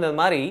அப்புறமா தொடர்ந்து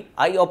இந்த மாதிரி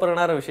ஐ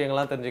ஓப்பனான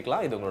விஷயங்கள்லாம்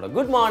தெரிஞ்சுக்கலாம். இது உங்களோட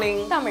குட்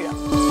மார்னிங் தமிழா.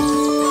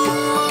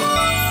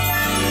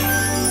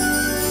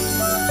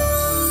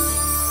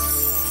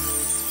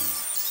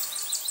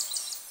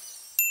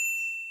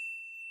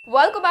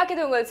 வெல்கம் பேக்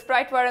இது உங்கள்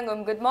ஸ்ப்ரைட்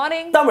வழங்கும் குட்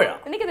மார்னிங் தமிழா.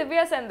 இன்னைக்கு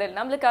திவ்யா செந்தில்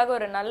நம்மளுக்காக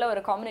ஒரு நல்ல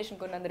ஒரு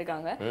காம்பினேஷன் கொண்டு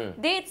வந்திருக்காங்க.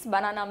 Dates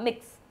banana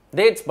mix.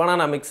 Dates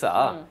banana மிக்ஸா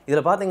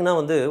இதுல பாத்தீங்கன்னா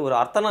வந்து ஒரு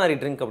அர்த்தநாரி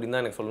ட்ரிங்க் அப்படின்னு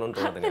தான் எனக்கு சொல்லணும்னு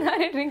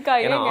தோணுது.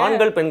 ஏன்னா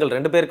ஆண்கள் பெண்கள்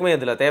ரெண்டு பேருக்குமே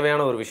இதுல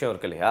தேவையான ஒரு விஷயம்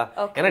இருக்கு இல்லையா?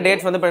 ஏன்னா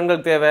டேட்ஸ் வந்து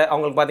பெண்களுக்கு தேவை.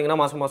 அவங்களுக்கு பாத்தீங்கன்னா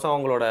மாசம் மாசம்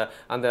அவங்களோட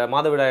அந்த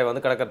மாதவிடாயை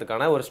வந்து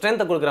கடக்கிறதுக்கான ஒரு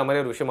ஸ்ட்ரென்த்தை கொடுக்குற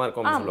மாதிரி ஒரு விஷயமா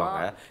இருக்கும் அப்படின்னு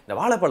சொல்லுவாங்க. இந்த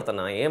வாழைப்பழத்தை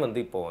நான் ஏன் வந்து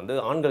இப்போ வந்து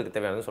ஆண்களுக்கு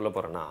தேவையானு சொல்ல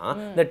போறேன்னா,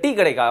 இந்த டீ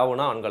கடைக்கு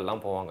ஆகும்னா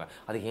ஆண்கள்லாம் போவாங்க.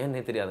 அது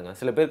ஏன்னே தெரியாதுங்க.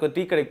 சில பேருக்கு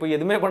டீ கடைக்கு போய்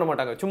எதுவுமே பண்ண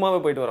மாட்டாங்க,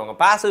 சும்மாவே போயிட்டு வருவாங்க.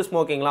 பாசிவ்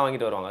ஸ்மோக்கிங்லாம்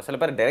வாங்கிட்டு வருவாங்க.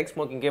 சில பேர் டைரக்ட்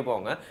ஸ்மோக்கிங்கே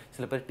போவாங்க.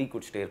 சில பேர் டீ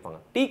குடிச்சிட்டே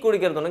இருப்பாங்க. டீ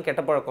குடிக்கிறது ஒன்றும்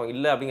கெட்ட பழக்கம்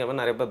இல்லை அப்படிங்கிற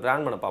மாதிரி நிறைய பேர்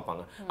பிராண்ட் பண்ண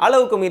பார்ப்பாங்க.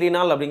 அளவுக்கு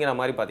மீறினால் அப்படிங்கிற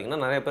மாதிரி பார்த்தீங்கன்னா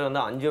நிறைய பேர் வந்து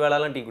 5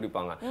 வேளைலாம் டீ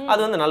குடிப்பாங்க. அது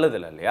வந்து நல்லது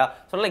இல்லை இல்லையா?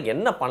 சொன்னா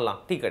என்ன பண்ணலாம்?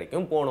 டீ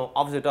கடைக்கும் போகணும்,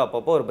 ஆப்போசிட்டாக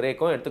அப்பப்போ ஒரு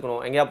பிரேக்கும் எடுத்துக்கணும்,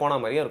 எங்கேயா போன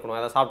மாதிரியும் இருக்கணும்,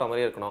 அதை சாப்பிட்ட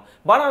மாதிரியும் இருக்கணும்.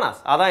 பனானாஸ்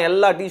அதான்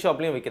எல்லா டீ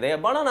ஷாப்லையும் விற்குது.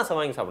 பனானாஸை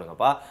வாங்கி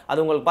சாப்பிடுங்கப்பா.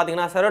 அது உங்களுக்கு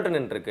பார்த்தீங்கன்னா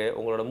செரோட்டோனின் இருக்கு,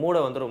 உங்களோட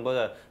மூடை வந்து ரொம்ப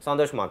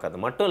சந்தோஷமாக்காது.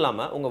 மட்டும்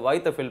இல்லாமல் உங்கள்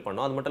வயிற்றை ஃபில்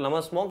பண்ணும். அது மட்டும்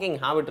இல்லாமல் ஸ்மோக்கிங்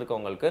ஹேபிட்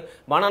இருக்கவங்களுக்கு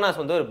பனானாஸ்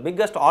வந்து ஒரு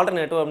பிக்கஸ்ட்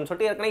ஆல்டர்னேட்டிவ் அப்படின்னு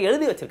சொல்லிட்டு ஏற்கனவே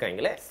எழுதி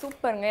வச்சிருக்காங்களே.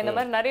 சூப்பருங்க. இந்த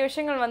மாதிரி நிறைய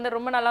விஷயங்கள் வந்து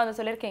ரொம்ப நல்லா வந்து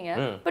சொல்லியிருக்கீங்க.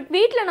 பட்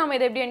வீட்டில் நம்ம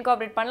இதை எப்படி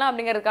இன்கார்பரேட் பண்ணலாம்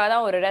அப்படிங்கிறதுக்காக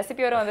தான் ஒரு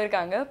ரெசிபி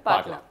வந்திருக்காங்க,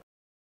 பார்க்கலாம்.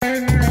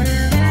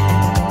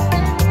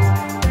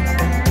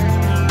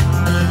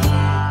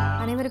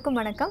 அனைவருக்கும்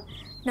வணக்கம்.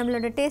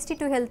 நம்மளோட டேஸ்டி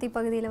டு ஹெல்த்தி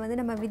பகுதியில் வந்து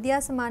நம்ம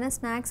வித்தியாசமான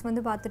ஸ்நாக்ஸ்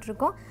வந்து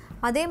பார்த்துட்ருக்கோம்.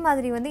 அதே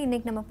மாதிரி வந்து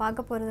இன்றைக்கி நம்ம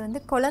பார்க்க போகிறது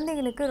வந்து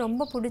குழந்தைங்களுக்கு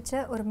ரொம்ப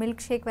பிடிச்ச ஒரு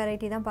மில்க் ஷேக்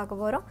வெரைட்டி தான்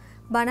பார்க்க போகிறோம்.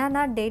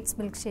 Banana dates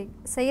milk shake.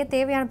 செய்ய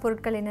தேவையான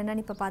பொருட்கள்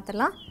என்னென்னு இப்போ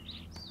பார்த்துடலாம்.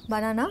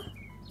 Banana,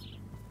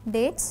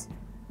 dates,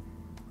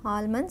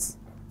 almonds,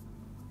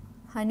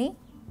 honey,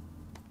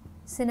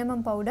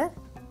 cinnamon powder,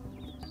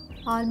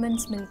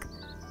 almonds milk.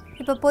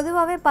 இப்போ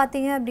பொதுவாகவே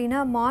பார்த்தீங்க அப்படின்னா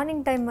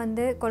மார்னிங் டைம்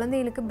வந்து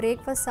குழந்தைகளுக்கு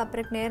பிரேக்ஃபாஸ்ட்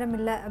சாப்பிட்றதுக்கு நேரம்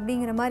இல்லை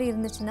அப்படிங்கிற மாதிரி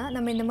இருந்துச்சுன்னா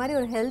நம்ம இந்த மாதிரி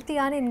ஒரு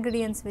ஹெல்த்தியான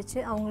இன்க்ரீடியன்ட்ஸ் வச்சு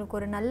அவங்களுக்கு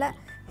ஒரு நல்ல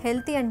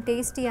ஹெல்த்தி அண்ட்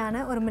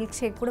டேஸ்டியான ஒரு மில்க்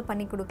ஷேக் கூட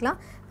பண்ணி கொடுக்கலாம்.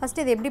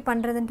 ஃபஸ்ட்டு இது எப்படி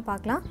பண்ணுறதுன்ட்டு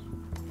பார்க்கலாம்.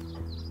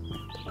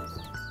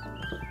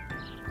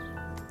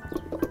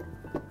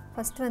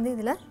 ஃபஸ்ட்டு வந்து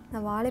இதில்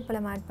நான்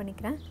வாழைப்பழம் ஆட்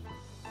பண்ணிக்கிறேன்.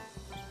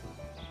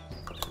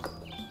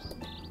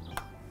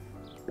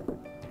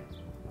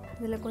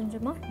 இதில்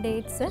கொஞ்சமாக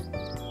டேட்ஸு,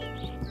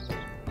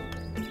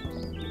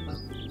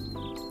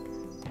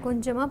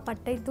 கொஞ்சமாக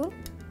பட்டைத்தூள்.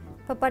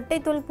 இப்போ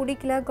பட்டைத்தூள்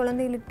பிடிக்கல,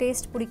 குழந்தைகளுக்கு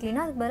டேஸ்ட்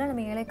பிடிக்கலன்னா அதுக்கு பதிலாக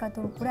நம்ம ஏலக்காய்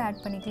தூள் கூட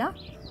ஆட் பண்ணிக்கலாம்.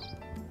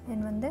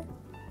 தென் வந்து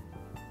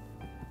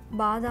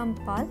பாதாம்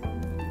பால்,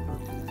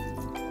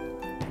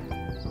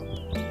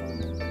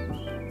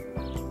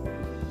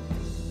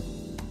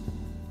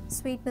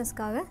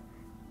 ஸ்வீட்னஸ்க்காக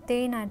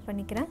தேன் ஆட்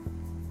பண்ணிக்கிறேன்.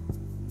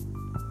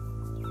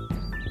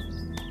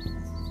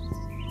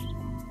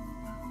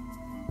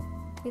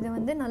 இதை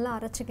வந்து நல்லா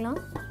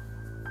அரைச்சிக்கலாம்.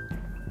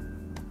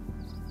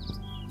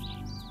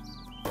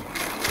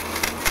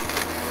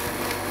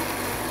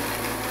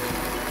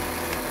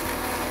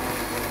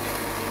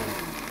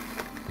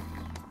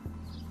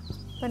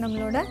 இப்போ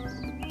நம்மளோட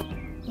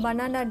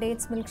பனானா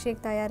டேட்ஸ் மில்க்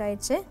ஷேக்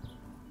தயாராகிடுச்சு.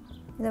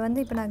 இதை வந்து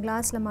இப்போ நான்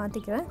கிளாஸில்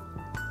மாற்றிக்கிறேன்.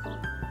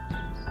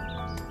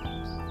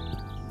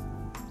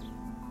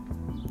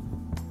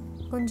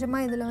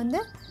 கொஞ்சமாக இதில் வந்து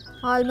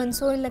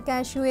ஆல்மண்ட்ஸோ இல்லை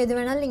கேஷ்யூ எது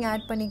வேணாலும் நீங்கள்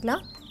ஆட்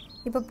பண்ணிக்கலாம்.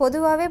 இப்போ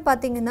பொதுவாகவே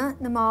பார்த்திங்கன்னா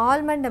நம்ம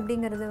ஆல்மண்ட்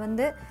அப்படிங்கிறது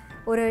வந்து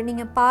ஒரு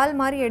நீங்கள் பால்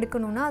மாதிரி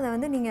எடுக்கணுன்னா அதை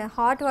வந்து நீங்கள்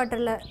ஹாட்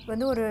வாட்டரில்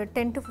வந்து ஒரு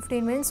 10 to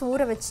 15 minutes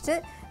ஊற வச்சுட்டு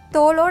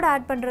தோலோடு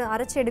ஆட் பண்ணுற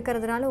அரைச்சி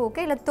எடுக்கிறதுனாலும்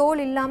ஓகே, இல்லை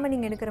தோல் இல்லாமல்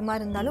நீங்கள் எடுக்கிற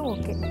மாதிரி இருந்தாலும்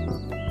ஓகே.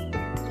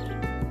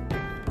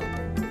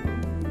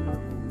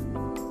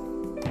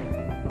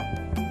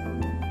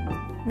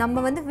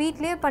 நம்ம வந்து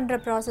வீட்லேயே பண்ணுற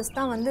ப்ராசஸ்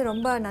தான் வந்து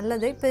ரொம்ப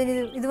நல்லது. இப்போ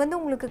இது வந்து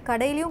உங்களுக்கு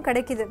கடையிலையும்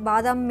கிடைக்கிது,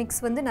 பாதாம் மிக்ஸ்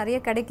வந்து நிறைய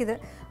கிடைக்கிது.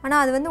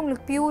 ஆனால் அது வந்து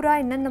உங்களுக்கு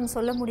பியூராக என்னன்னு நம்ம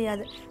சொல்ல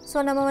முடியாது.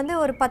 ஸோ நம்ம வந்து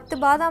ஒரு 10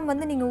 பாதாம்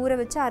வந்து நீங்கள் ஊற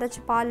வச்சு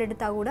அரைச்சி பால்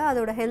எடுத்தால் கூட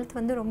அதோட ஹெல்த்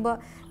வந்து ரொம்ப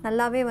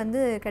நல்லாவே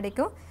வந்து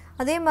கிடைக்கும்.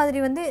 அதே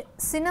மாதிரி வந்து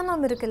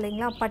சினமம் இருக்குது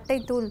இல்லைங்களா,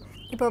 பட்டைத்தூள்.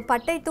 இப்போ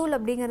பட்டைத்தூள்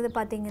அப்படிங்கிறது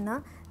பார்த்திங்கன்னா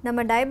நம்ம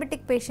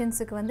டயபெட்டிக்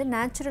பேஷண்ட்ஸுக்கு வந்து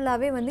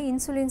நேச்சுரலாகவே வந்து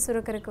இன்சுலின்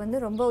சுரக்கிறதுக்கு வந்து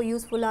ரொம்ப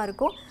யூஸ்ஃபுல்லாக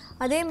இருக்கும்.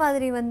 அதே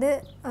மாதிரி வந்து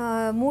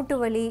மூட்டு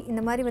வலி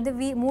இந்த மாதிரி வந்து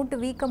மூட்டு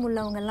வீக்கம்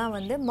உள்ளவங்கெல்லாம்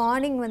வந்து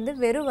மார்னிங் வந்து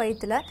வெறும்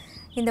வயிற்றில்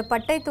இந்த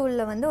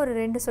பட்டைத்தூளில் வந்து ஒரு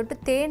 2 சொட்டு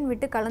தேன்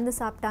விட்டு கலந்து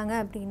சாப்பிட்டாங்க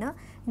அப்படின்னா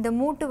இந்த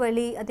மூட்டு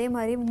வலி அதே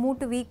மாதிரி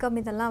மூட்டு வீக்கம்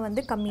இதெல்லாம்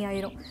வந்து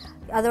கம்மியாயிரும்.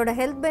 அதோட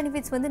ஹெல்த்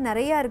பெனிஃபிட்ஸ் வந்து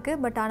நிறையா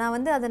இருக்குது. பட் ஆனால்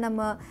வந்து அதை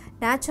நம்ம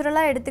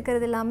நேச்சுரலாக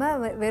எடுத்துக்கிறது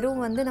இல்லாமல்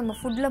வெறும் வந்து நம்ம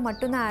ஃபுட்டில்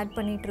மட்டும்தான் ஆட்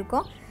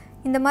பண்ணிகிட்ருக்கோம்.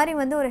 இந்த மாதிரி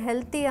வந்து ஒரு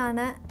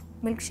ஹெல்த்தியான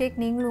மில்க் ஷேக்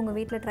நீங்களும் உங்கள்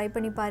வீட்டில் ட்ரை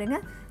பண்ணி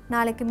பாருங்கள்.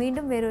 நாளைக்கு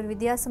மீண்டும் வேறொரு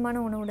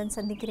வித்தியாசமான உணவுடன்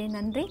சந்திக்கிறேன்.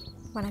 நன்றி,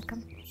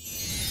 வணக்கம்.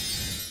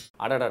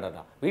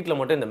 அடடடா, வீட்டில்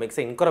மட்டும் இந்த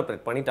மிக்ஸை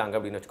இன்கார்பரேட் பண்ணிட்டாங்க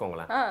அப்படின்னு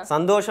வச்சுக்கோங்களேன்,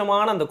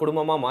 சந்தோஷமான அந்த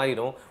குடும்பமா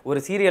மாறிடும். ஒரு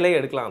சீரியலே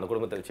எடுக்கலாம் அந்த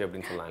குடும்பத்தை வச்சு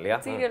அப்படின்னு சொல்லலாம் இல்லையா?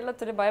 சீரியல்லாம்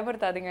சொல்லி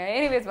பயப்படுத்தாதீங்க.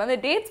 எனிவேஸ் வந்து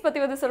டேட்ஸ் பத்தி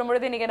வந்து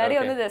சொல்லும்போது இன்னைக்கு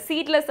நிறைய வந்து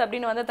சீட்லெஸ்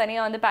அப்படின்னு வந்து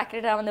தனியா வந்து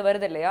பேக்கெட்டா வந்து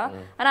வருது இல்லையா?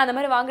 ஆனா அந்த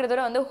மாதிரி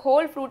வாங்குறதோட வந்து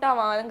ஹோல் ஃப்ரூட்டா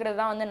வாங்குறது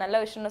தான் வந்து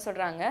நல்ல விஷயம்னு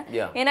சொல்றாங்க.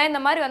 ஏன்னா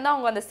இந்த மாதிரி வந்து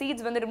அவங்க அந்த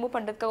சீட்ஸ் வந்து ரிமூவ்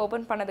பண்றதுக்கு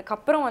ஓபன் பண்ணதுக்கு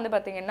அப்புறம் வந்து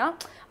பாத்தீங்கன்னா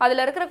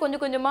அதுல இருக்கிற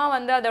கொஞ்சம் கொஞ்சமா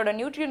வந்து அதோட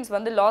நியூட்ரியன்ஸ்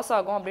வந்து லாஸ்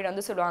ஆகும் அப்படின்னு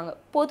வந்து சொல்லுவாங்க.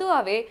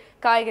 பொதுவாகவே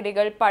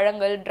காய்கறிகள்,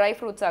 பழங்கள், ட்ரை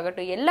ஃப்ரூட்ஸ்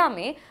ஆகட்டும்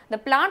எல்லாமே இந்த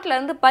பிளான்ட்ல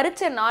இருந்து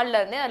பறிச்ச நாள்ல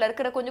இருந்தே அதில்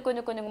இருக்கிற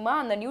கொஞ்சமா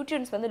அந்த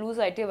நியூட்ரியன்ஸ் வந்து லூஸ்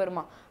ஆகிட்டே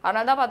வருமா.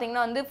 அதனால தான்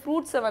பார்த்தீங்கன்னா வந்து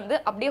ஃப்ரூட்ஸை வந்து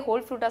அப்படியே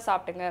ஹோல் ஃப்ரூட்டாக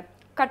சாப்பிட்டுங்க,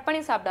 கட்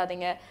பண்ணி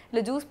சாப்பிடாதீங்க,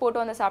 இல்லை ஜூஸ்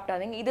போட்டு வந்து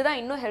சாப்பிடாதீங்க. இதுதான்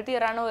இன்னும்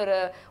ஹெல்த்தியரான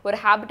ஒரு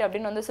ஹேபிட்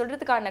அப்படின்னு வந்து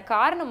சொல்றதுக்கான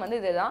காரணம் வந்து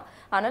இதுதான்.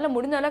 அதனால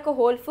முடிஞ்ச அளவுக்கு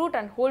whole fruit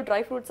and whole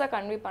try ஃப்ரூட்ஸாக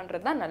convey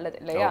பண்ணுறது தான் நல்லது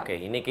இல்லையா? ஓகே,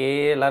 இன்னைக்கு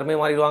எல்லாருமே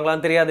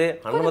மாறிடுவாங்களான்னு தெரியாது,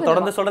 ஆனால் நம்ம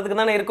தொடர்ந்து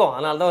சொல்றதுக்கு தானே இருக்கோம்.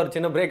 அதனால தான் ஒரு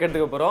சின்ன பிரேக்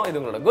எடுத்துக்க போறோம். இது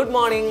உங்களோட குட்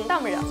மார்னிங்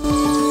தமிழா.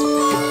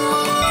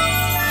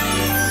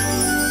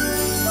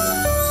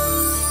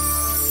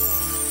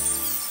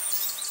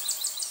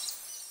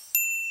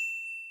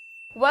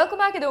 Welcome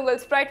back. இது உங்கள்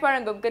ஸ்ப்ரைட்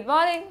வழங்கும் குட்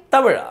மார்னிங்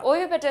தமிழா.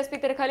 ஓய்வு பெற்ற எஸ்பி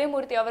திரு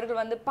கலிமூர்த்தி அவர்கள்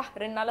வந்து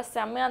 2 நாளா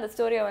செம்மையா அந்த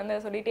ஸ்டோரியை வந்து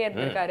சொல்லிட்டே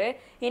இருந்திருக்காரு.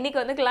 இன்னைக்கு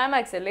வந்து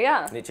கிளைமேக்ஸ் இல்லையா?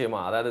 நிச்சயமா,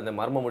 அதாவது இந்த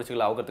மர்ம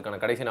முடிச்சுகளை அவுக்கிறதுக்கான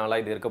கடைசி நாளா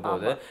இது இருக்க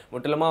போகுது.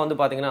 முற்றிலுமா வந்து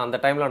பாத்தீங்கன்னா அந்த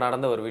டைம்ல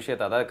நடந்த ஒரு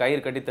விஷயத்தை, அதாவது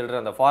கயிறு கட்டி திருடுற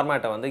அந்த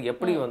ஃபார்மேட்டை வந்து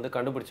எப்படி வந்து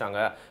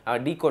கண்டுபிடிச்சாங்க,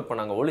 டீகோட்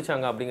பண்ணாங்க,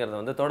 ஒழிச்சாங்க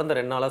அப்படிங்கறத வந்து தொடர்ந்து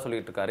 2 நாளா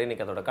சொல்லிட்டு இருக்காரு.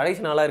 இன்னைக்கு அதோட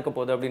கடைசி நாளா இருக்க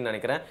போகுது அப்படின்னு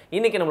நினைக்கிறேன்.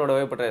 இன்னைக்கு நம்மளோட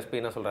ஓய்வு பெற்ற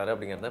எஸ்பி என்ன சொல்றாரு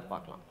அப்படிங்கறத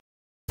பார்க்கலாம்.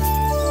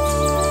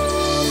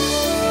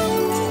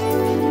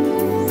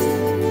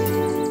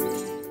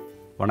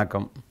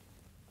 வணக்கம்.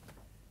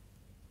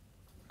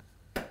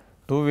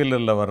 2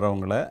 வீலரில்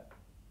வர்றவங்கள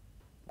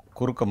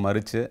குறுக்க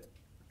மறித்து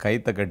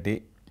கைத்தை கட்டி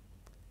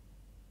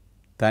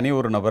தனி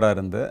ஒரு நபராக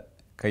இருந்து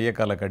கையை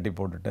காலை கட்டி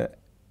போட்டுட்டு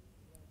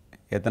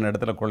எத்தனை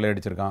இடத்துல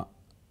கொள்ளையடிச்சிருக்கான்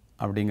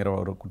அப்படிங்கிற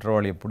ஒரு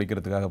குற்றவாளியை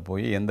பிடிக்கிறதுக்காக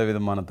போய் எந்த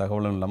விதமான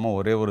தகவலும் இல்லாமல்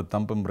ஒரே ஒரு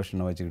தம்ப்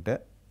இம்ப்ரெஷனை வச்சுக்கிட்டு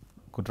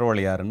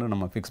குற்றவாளி யாருன்னு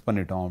நம்ம ஃபிக்ஸ்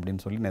பண்ணிட்டோம்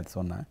அப்படின்னு சொல்லி நேற்று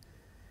சொன்னேன்.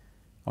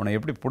 அவனை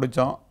எப்படி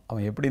பிடிச்சோம்,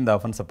 அவன் எப்படி இந்த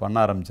அஃபென்ஸை பண்ண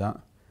ஆரம்பித்தான்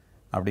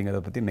அப்படிங்கிறத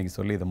பற்றி இன்றைக்கி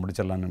சொல்லி இதை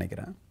முடிச்சிடலான்னு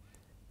நினைக்கிறேன்.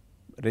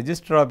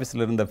 ரெஜிஸ்டர்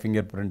ஆஃபீஸில் இருந்த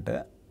ஃபிங்கர் பிரிண்ட்டு,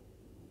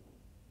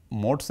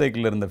 மோட்டர்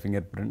சைக்கிளில் இருந்த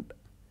ஃபிங்கர் பிரிண்ட்,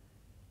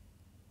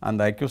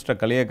 அந்த அக்யூஸ்டை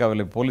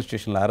களியக்காவிலை போலீஸ்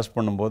ஸ்டேஷனில் அரெஸ்ட்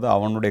பண்ணும்போது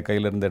அவனுடைய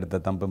கையிலேருந்து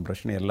எடுத்த தம்ப்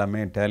இம்ப்ரெஷன்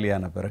எல்லாமே டேலி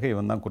ஆன பிறகு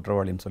இவன் தான்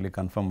குற்றவாளின்னு சொல்லி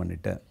கன்ஃபார்ம்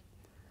பண்ணிவிட்டு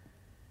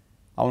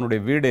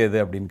அவனுடைய வீடு எது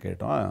அப்படின்னு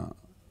கேட்டோம்.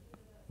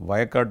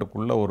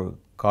 வயக்காட்டுக்குள்ளே ஒரு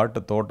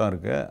காட்டு தோட்டம்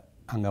இருக்குது,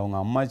 அங்கே அவங்க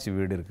அம்மாச்சி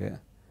வீடு இருக்குது,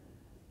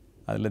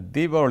 அதில்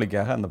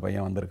தீபாவளிக்காக அந்த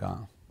பையன்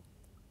வந்திருக்கான்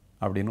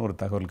அப்படின்னு ஒரு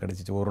தகவல்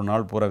கிடச்சிச்சு. ஒரு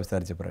நாள் பூரா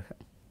விசாரித்த பிறகு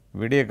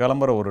விடிய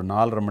கிளம்புற ஒரு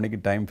 4:30 மணிக்கு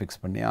டைம் ஃபிக்ஸ்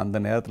பண்ணி அந்த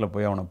நேரத்தில்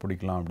போய் அவனை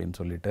பிடிக்கலாம் அப்படின்னு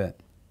சொல்லிவிட்டு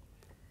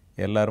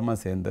எல்லாருமா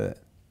சேர்ந்து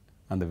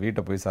அந்த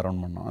வீட்டை போய்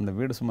சரவுண்ட் பண்ணோம். அந்த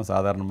வீடு சும்மா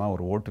சாதாரணமாக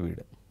ஒரு ஓட்டு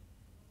வீடு.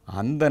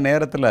 அந்த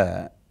நேரத்தில்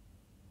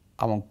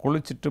அவன்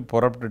குளிச்சுட்டு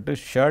புறப்பட்டுட்டு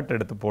ஷர்ட்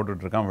எடுத்து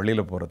போட்டுட்ருக்கான்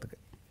வெளியில் போகிறதுக்கு.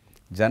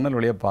 ஜன்னல்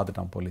வழியாக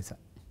பார்த்துட்டான் போலீஸை.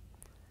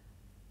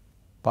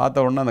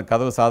 பார்த்த உடனே அந்த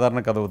கதவு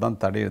சாதாரண கதவு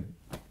தான், தடி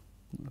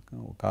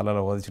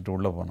காலால் உதச்சிட்டு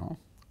உள்ளே போனோம்.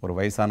 ஒரு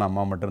வயசான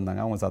அம்மா மட்டும்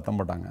இருந்தாங்க, அவங்க சத்தம்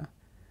போட்டாங்க.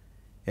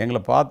 எங்களை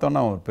பார்த்தோன்னே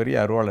அவன் ஒரு பெரிய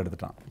அருவாளை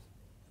எடுத்துட்டான்.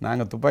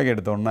 நாங்கள் துப்பாக்கி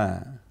எடுத்தோடனே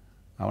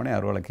அவனே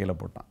அருவாளை கீழே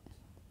போட்டான்.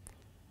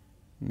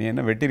 நீ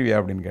என்ன வெட்டிடுவியா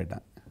அப்படின்னு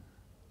கேட்டேன்.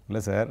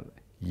 இல்லை சார்,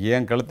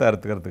 என் கழுத்தை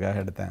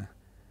அறுத்துக்கிறதுக்காக எடுத்தேன்,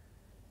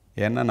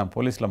 ஏன்னா நான்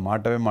போலீஸில்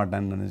மாட்டவே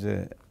மாட்டேன்னு நினச்சி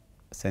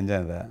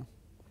செஞ்சேன். இதை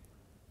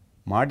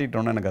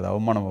மாட்டிட்டோன்னே எனக்கு அது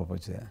அவமானமாக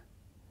போச்சு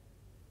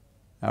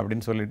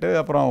அப்படின்னு சொல்லிவிட்டு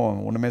அப்புறம்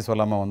ஒன்றுமே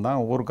சொல்லாமல்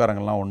வந்தான்.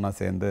 ஊருக்காரங்கள்லாம் ஒன்றா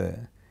சேர்ந்து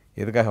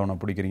எதுக்காக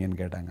அவனை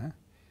பிடிக்கிறீங்கன்னு கேட்டாங்க.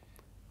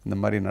 இந்த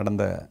மாதிரி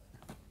நடந்த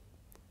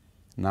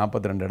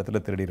 42 இடத்துல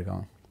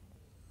திருடியிருக்கான்,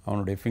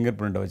 அவனுடைய ஃபிங்கர்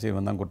பிரிண்ட்டை வச்சு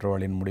இவன் தான்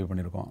குற்றவாளின்னு முடிவு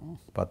பண்ணியிருக்கோம்.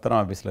 பத்திரம்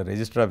ஆஃபீஸில்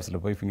ரெஜிஸ்டர் ஆஃபீஸில்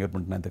போய் ஃபிங்கர்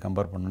பிரிண்ட் நேற்று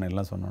கம்பேர் பண்ணணுன்னு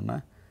எல்லாம் சொன்னோன்னே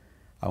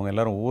அவங்க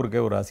எல்லோரும்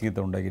ஊருக்கே ஒரு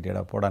அசிங்கத்தை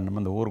உண்டாக்கிட்டேடா போடா,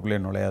 நம்ம இந்த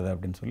ஊருக்குள்ளேயே நுழையாத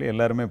அப்படின்னு சொல்லி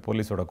எல்லாருமே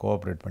போலீஸோட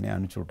கோஆப்ரேட் பண்ணி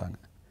அனுப்பிச்சி விட்டாங்க.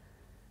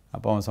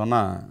 அப்போ அவன்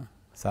சொன்னான்,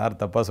 சார்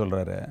தப்பாக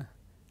சொல்கிறாரு,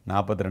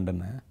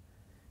 42ன்னு,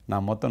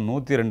 நான் மொத்தம்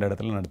 102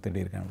 இடத்துல நான்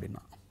திருடியிருக்கேன்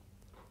அப்படின்னா.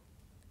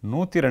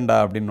 102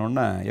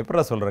 அப்படின்னோடனே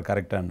எப்படா சொல்கிற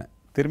கரெக்டான்னு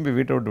திரும்பி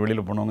வீட்டை விட்டு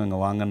வெளியில் போனவங்க இங்கே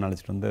வாங்கன்னு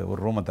அழைச்சிட்டு வந்து ஒரு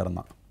ரூமை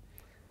திறந்தான்.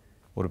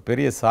 ஒரு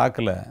பெரிய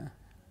சாக்கில்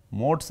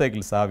மோட்டர்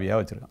சைக்கிள் சாவியாக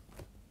வச்சுருக்கான்.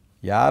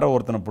 யாரை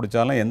ஒருத்தனை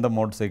பிடிச்சாலும் எந்த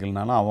மோட்டர்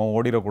சைக்கிள்னாலும் அவன்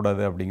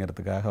ஓடிடக்கூடாது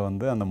அப்படிங்கிறதுக்காக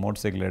வந்து அந்த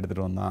மோட்டர் சைக்கிளை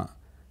எடுத்துகிட்டு வந்தான்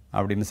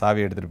அப்படின்னு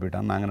சாவியை எடுத்துகிட்டு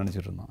போயிட்டான்னு நாங்கள்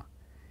நினச்சிட்டு இருந்தோம்.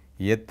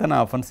 எத்தனை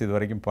அஃபென்ஸ் இது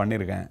வரைக்கும்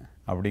பண்ணியிருக்கேன்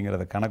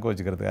அப்படிங்கிறத கணக்கு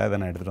வச்சுக்கிறதுக்காக இதை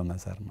நான் எடுத்துகிட்டு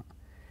வந்தேன் சார். நான்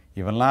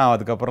இவெல்லாம்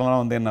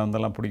அதுக்கப்புறம்லாம் வந்து என்னை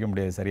வந்தெல்லாம் பிடிக்க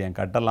முடியாது சார், என்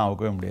கட்டெல்லாம்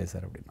அவுக்கவே முடியாது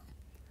சார் அப்படின்னா.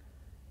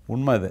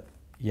 உண்மை அது,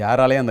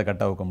 யாராலையும் அந்த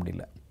கட்டை அவுக்க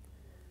முடியல.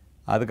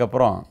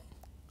 அதுக்கப்புறம்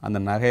அந்த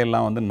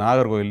நகையெல்லாம் வந்து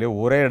நாகர்கோவிலே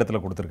ஒரே இடத்துல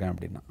கொடுத்துருக்கேன்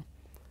அப்படின்னா.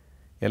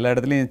 எல்லா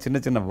இடத்துலையும் சின்ன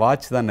சின்ன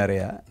வாட்ச் தான்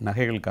நிறையா,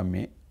 நகைகள்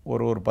கம்மி.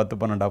 ஒரு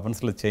 10-12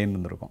 அஃபென்ஸில் செயின்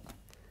இருந்திருக்கும்.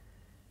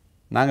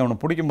 நாங்கள் அவனை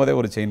பிடிக்கும் போதே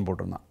ஒரு செயின்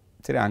போட்டிருந்தான்.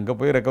 சரி அங்கே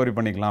போய் ரெக்கவரி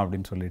பண்ணிக்கலாம்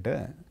அப்படின்னு சொல்லிவிட்டு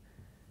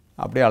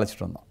அப்படியே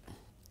அழைச்சிட்டு வந்தோம்.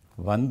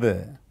 வந்து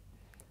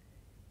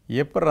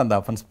எப்படி அந்த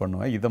அஃபென்ஸ்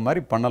பண்ணுவேன், இதை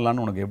மாதிரி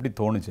பண்ணலான்னு உனக்கு எப்படி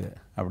தோணுச்சு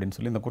அப்படின்னு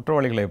சொல்லி இந்த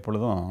குற்றவாளிகளை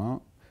எப்பொழுதும்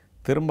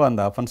திரும்ப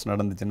அந்த அஃபென்ஸ்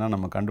நடந்துச்சுன்னா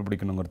நம்ம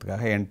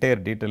கண்டுபிடிக்கணுங்கிறதுக்காக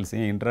என்டையர்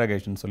டீட்டெயில்ஸையும்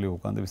இன்ட்ராகேஷன் சொல்லி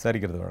உட்காந்து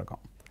விசாரிக்கிறது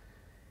வழக்கம்.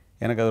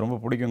 எனக்கு அது ரொம்ப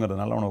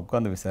பிடிக்குங்கிறதுனால அவனை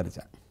உட்காந்து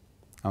விசாரித்தேன்.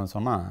 அவன்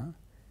சொன்னான்,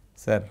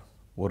 சார்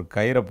ஒரு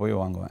கயிறை போய்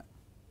வாங்குவேன்,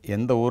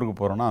 எந்த ஊருக்கு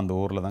போகிறோன்னா அந்த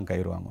ஊரில் தான்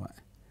கயிறு வாங்குவேன்,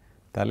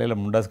 தலையில்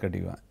முண்டாஸ்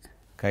கட்டிக்குவேன்,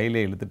 கையில்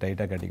இழுத்து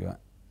டைட்டாக கட்டிக்குவேன்.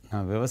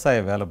 நான்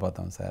விவசாய வேலை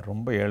பார்த்தேன் சார்,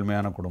 ரொம்ப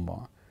ஏழ்மையான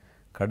குடும்பம்,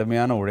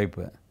 கடுமையான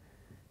உழைப்பு.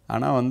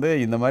 ஆனால் வந்து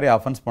இந்த மாதிரி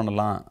அஃபென்ஸ்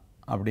பண்ணலாம்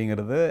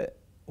அப்படிங்கிறது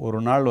ஒரு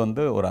நாள்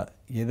வந்து ஒரு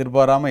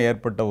எதிர்பாராமல்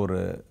ஏற்பட்ட ஒரு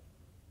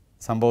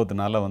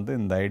சம்பவத்தினால வந்து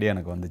இந்த ஐடியா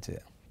எனக்கு வந்துச்சு.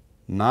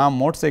 நான்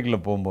மோட்டர்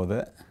சைக்கிளில் போகும்போது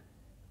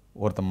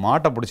ஒருத்தன்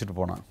மாட்டை பிடிச்சிட்டு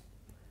போனான்.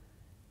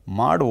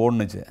 மாடு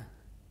ஓடுனுச்சு.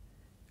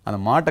 அந்த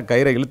மாட்டை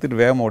கயிறை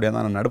இழுத்துட்டு வேகமாக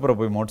ஓடியாந்தான். நான் நடுப்புற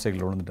போய் மோட்டர்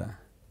சைக்கிள் விழுந்துட்டேன்.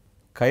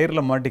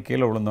 கயிறில் மாட்டி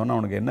கீழே விழுந்தோன்னா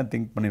அவனுக்கு என்ன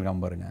திங்க்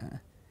பண்ணியிருக்கான் பாருங்கள்.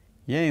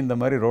 ஏன் இந்த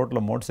மாதிரி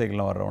ரோட்டில் மோட்டர்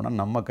சைக்கிளில் வர்றவனா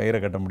நம்ம கயிறை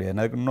கட்ட முடியாது,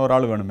 அதுக்கு இன்னொரு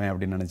ஆள் வேணுமே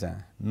அப்படின்னு நினச்சேன்.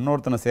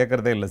 இன்னொருத்தனை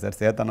சேர்க்குறதே இல்லை சார்,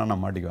 சேர்த்தானா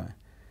நான் மாட்டிக்குவேன்.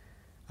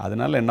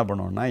 அதனால் என்ன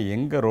பண்ணுவோன்னா,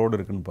 எங்கே ரோடு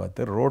இருக்குதுன்னு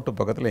பார்த்து, ரோட்டு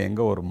பக்கத்தில்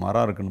எங்கே ஒரு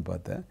மரம் இருக்குதுன்னு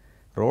பார்த்து,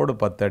 ரோடு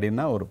 10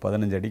 அடின்னா ஒரு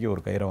 15 அடிக்கு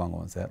ஒரு கயிறை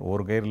வாங்குவோம் சார்.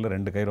 ஒரு கயிறில்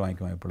 2 கயிறு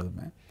வாங்கிக்குவேன்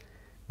எப்பொழுதுமே.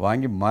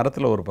 வாங்கி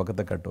மரத்தில் ஒரு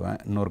பக்கத்தை கட்டுவேன்,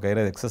 இன்னொரு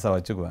கயிறை எக்ஸஸாக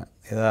வச்சுக்குவேன்.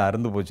 ஏதாவது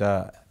அருந்து போச்சா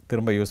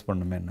திரும்ப யூஸ்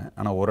பண்ணுமேன்னு.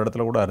 ஆனால் ஒரு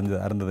இடத்துல கூட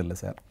அருந்ததில்லை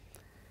சார்.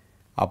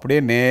 அப்படியே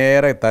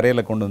நேராக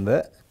தரையில் கொண்டு வந்து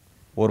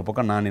ஒரு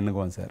பக்கம் நான்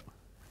நின்றுக்குவேன் சார்.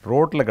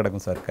 ரோட்டில்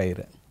கிடக்கும் சார்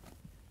கயிறு.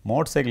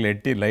 மோட்டர் சைக்கிள்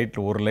எட்டி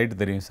லைட்டில் ஒரு லைட்டு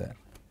தெரியும் சார்.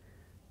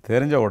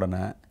 தெரிஞ்ச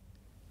உடனே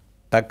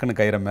டக்குன்னு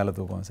கயிறை மேலே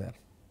தூக்குவோம் சார்.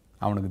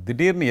 அவனுக்கு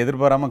திடீர்னு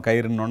எதிர்பாராமல்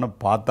கயிறுன்னொன்னே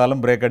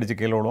பார்த்தாலும் பிரேக் அடித்து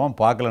கீழே விடுவான்,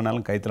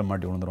 பார்க்கலனாலும் கயிற்றில்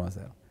மாட்டி விழுந்துருவான்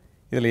சார்.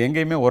 இதில்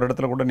எங்கேயுமே ஒரு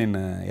இடத்துல கூட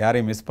நின்று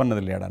யாரையும் மிஸ்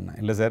பண்ணது இல்லையாடாண்ணா.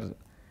 இல்லை சார்,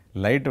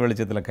 லைட்டு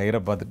வெளிச்சத்தில்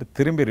கயிறை பார்த்துட்டு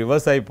திரும்பி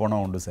ரிவர்ஸ் ஆகி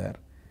போனால் உண்டு சார்.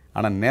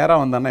 ஆனால் நேராக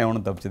வந்தான்னா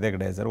எவனும் தப்பிச்சதே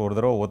கிடையாது சார். ஒரு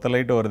தடவை ஒத்த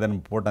லைட்டு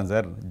வருதுன்னு போட்டேன்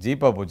சார்,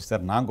 ஜீப்பாக போச்சு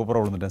சார், நான் குப்புற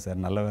விழுந்துட்டேன் சார்,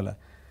 நல்ல வேலை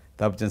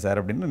தப்பிச்சேன் சார்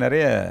அப்படின்னு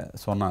நிறைய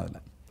சொன்னான்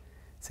அதில்.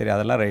 சரி,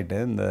 அதெல்லாம் ரைட்டு.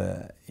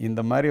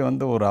 இந்த மாதிரி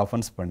வந்து ஒரு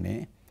அஃபென்ஸ் பண்ணி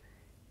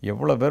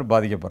எவ்வளோ பேர்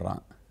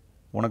பாதிக்கப்படுறான்,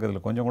 உனக்கு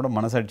இதில் கொஞ்சம் கூட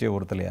மனசாட்சியை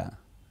உறுத்தலையா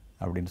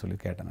அப்படின்னு சொல்லி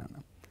கேட்டேன்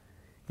நான்.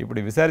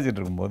 இப்படி விசாரிச்சுட்டு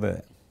இருக்கும்போது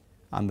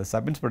அந்த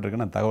சப்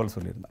இன்ஸ்பெக்டருக்கு நான் தகவல்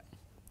சொல்லியிருந்தேன்.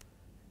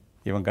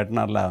 இவன்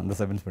கட்டினார்ல அந்த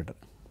சப் இன்ஸ்பெக்டர்,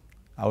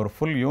 அவர்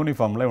ஃபுல்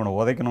யூனிஃபார்மில் இவனை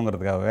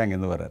உதைக்கணுங்கிறதுக்காகவே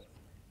அங்கேருந்து வர்றார்.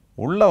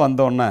 உள்ளே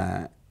வந்தோடனே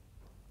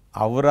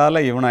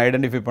அவரால் இவனை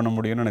ஐடென்டிஃபை பண்ண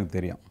முடியும்னு எனக்கு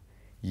தெரியும்.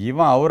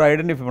 இவன் அவரை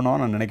ஐடென்டிஃபை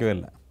பண்ணுவான்னு நான் நினைக்கவே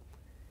இல்லை.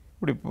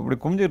 இப்படி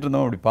குமிஞ்சிட்டு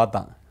இருந்தோம். அப்படி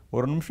பார்த்தான்.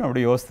 ஒரு நிமிஷம்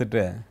அப்படி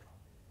யோசித்துட்டு,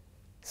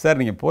 சார்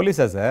நீங்கள்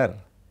போலீஸா சார்?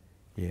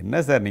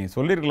 என்ன சார் நீங்கள்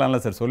சொல்லியிருக்கலாம்ல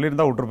சார்,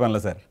 சொல்லியிருந்தால் விட்டுருப்பேன்ல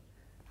சார்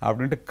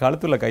அப்படின்ட்டு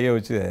கழுத்தில் கையை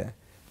வச்சு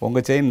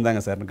உங்கள் செயின்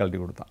தாங்க சார்னு கழட்டி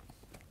கொடுத்தான்.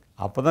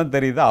 அப்போ தான்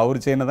தெரியுது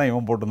அவர் செயினை தான்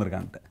இவன் போட்டு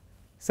வந்திருக்கான்ட்டு.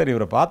 சார்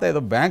இவரை பார்த்தா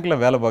ஏதோ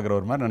பேங்க்கில் வேலை பார்க்குற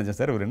ஒரு மாதிரி நினச்சேன்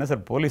சார், இவர் என்ன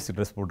சார் போலீஸ்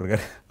ட்ரெஸ்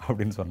போட்டிருக்காரு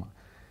அப்படின்னு சொன்னான்.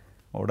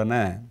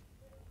 உடனே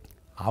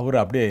அவர்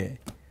அப்படியே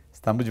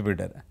ஸ்தம்பிச்சு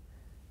போயிட்டார்.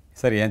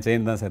 சார் என்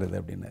செயின் தான் சார் இது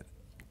அப்படின்னாரு.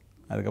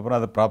 அதுக்கப்புறம்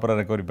அதை ப்ராப்பராக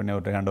ரெக்கவரி பண்ணி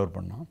அவர்கிட்ட ஹேண்ட் ஓவர்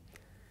பண்ணோம்.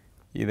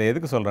 இதை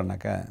எதுக்கு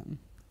சொல்கிறேன்னாக்கா,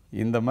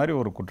 இந்த மாதிரி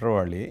ஒரு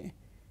குற்றவாளி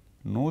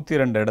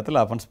 102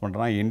 இடத்துல அஃபென்ஸ்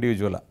பண்ணுறான்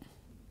இண்டிவிஜுவலாக.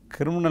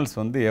 கிரிமினல்ஸ்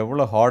வந்து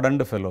எவ்வளோ heart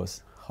and fellows,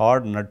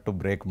 heart nut to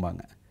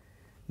பிரேக்கும்பாங்க.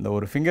 இந்த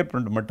ஒரு ஃபிங்கர்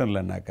பிரிண்ட் மட்டும்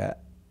இல்லைன்னாக்கா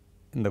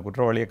இந்த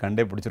குற்றவாளியை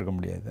கண்டே பிடிச்சிருக்க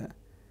முடியாது.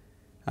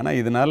 ஆனால்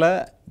இதனால்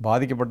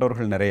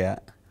பாதிக்கப்பட்டவர்கள் நிறைய.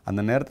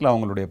 அந்த நேரத்தில்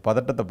அவங்களுடைய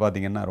பதட்டத்தை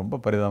பார்த்திங்கன்னா ரொம்ப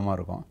பரிதாபமாக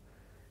இருக்கும்.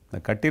 இந்த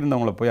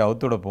கட்டியிருந்தவங்களை போய்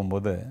அவுத்துவிட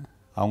போகும்போது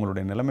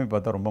அவங்களுடைய நிலைமை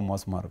பார்த்தா ரொம்ப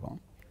மோசமாக இருக்கும்.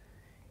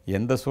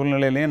 எந்த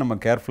சூழ்நிலையிலையும் நம்ம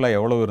கேர்ஃபுல்லாக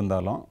எவ்வளோ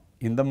இருந்தாலும்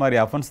இந்த மாதிரி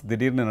அஃபென்ஸ்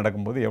திடீர்னு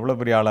நடக்கும்போது எவ்வளோ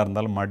பெரிய ஆளாக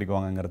இருந்தாலும்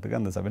மாட்டிக்குவாங்கங்கிறதுக்கு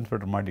அந்த சப்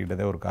இன்ஸ்பெக்டர்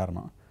மாட்டிக்கிட்டதே ஒரு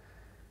காரணம்.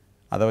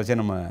 அதை வச்சே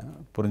நம்ம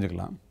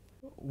புரிஞ்சுக்கலாம்.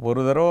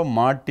 ஒரு தடவை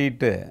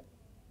மாட்டிட்டு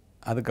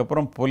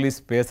அதுக்கப்புறம் போலீஸ்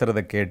பேசுகிறத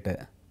கேட்டு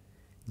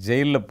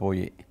ஜெயிலில்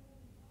போய்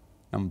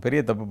நம்ம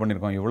பெரிய தப்பு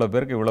பண்ணியிருக்கோம், இவ்வளோ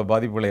பேருக்கு இவ்வளோ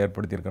பாதிப்புகளை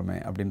ஏற்படுத்தியிருக்கோமே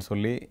அப்படின்னு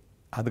சொல்லி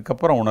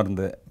அதுக்கப்புறம்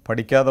உணர்ந்து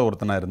படிக்காத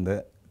ஒருத்தனாக இருந்து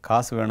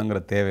காசு வேணுங்கிற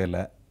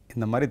தேவையில்லை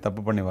இந்த மாதிரி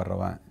தப்பு பண்ணி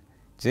வர்றவன்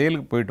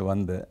ஜெயிலுக்கு போயிட்டு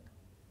வந்து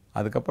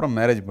அதுக்கப்புறம்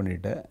மேரேஜ்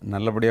பண்ணிவிட்டு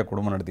நல்லபடியாக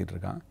குடும்பம் நடத்திட்டு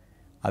இருக்கான்.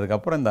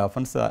 அதுக்கப்புறம் இந்த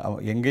அஃபென்ஸ்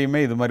எங்கேயுமே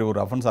இது மாதிரி ஒரு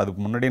அஃபென்ஸ் அதுக்கு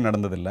முன்னாடியே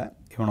நடந்ததில்லை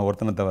இவனை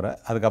ஒருத்தனை தவிர.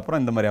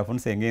 அதுக்கப்புறம் இந்த மாதிரி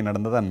அஃபென்ஸ் எங்கேயும்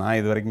நடந்ததாக நான்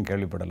இது வரைக்கும்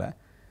கேள்விப்படலை.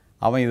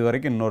 அவன் இது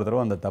வரைக்கும் இன்னொரு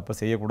தடவை அந்த தப்பை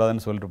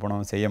செய்யக்கூடாதுன்னு சொல்லிட்டு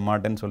போனோம், செய்ய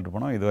மாட்டேன்னு சொல்லிட்டு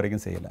போனோம், இது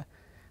வரைக்கும் செய்யலை.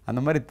 அந்த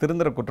மாதிரி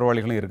திருந்துற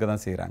குற்றவாளிகளும் இருக்க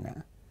தான் செய்கிறாங்க.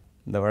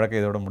 இந்த வழக்கை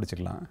இதோட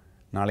முடிச்சுக்கலாம்.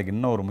 நாளைக்கு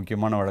இன்னும் ஒரு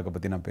முக்கியமான வழக்கை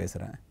பற்றி நான்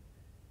பேசுகிறேன்.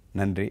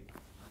 நன்றி,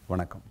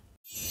 வணக்கம்.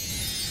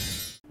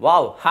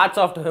 Wow, hats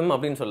off to him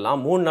அப்படின்னு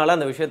சொல்லலாம். 3 நாளாக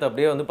அந்த விஷயத்தை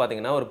அப்படியே வந்து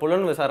பார்த்தீங்கன்னா ஒரு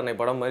புலன் விசாரணை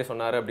படம் மாதிரி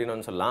சொன்னார் அப்படின்னு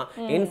வந்து சொல்லலாம்.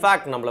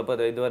 இன்ஃபேக்ட் நம்மள இப்போ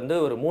இது வந்து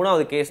ஒரு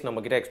 3வது கேஸ்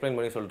நம்ம கிட்ட எக்ஸ்பிளைன்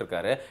பண்ணி சொல்லிட்டு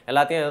இருக்காரு.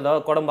 எல்லாத்தையும்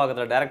ஏதாவது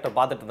கோடம்பாக்கத்தில் டேரக்டர்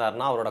பார்த்துட்டு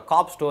இருந்தாருன்னா அவரோட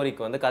காப்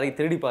ஸ்டோரிக்கு வந்து கதை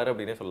திருடிப்பாரு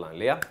அப்படின்னு சொல்லலாம்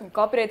இல்லையா?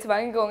 காப்பிரைட்ஸ்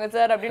வாங்கிக்கோங்க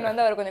சார் அப்படின்னு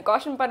வந்து அவர் கொஞ்சம்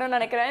காஷன் பண்ணணும்னு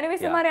நினைக்கிறேன். எனவே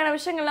இந்த மாதிரியான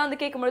விஷயங்கள்லாம்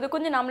வந்து கேட்கும்போது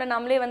கொஞ்சம்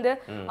நாமளே வந்து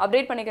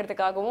அப்டேட்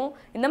பண்ணிக்கிறதுக்காகவும்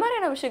இந்த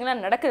மாதிரியான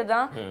விஷயங்கள்லாம் நடக்குது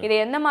தான், இதை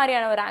எந்த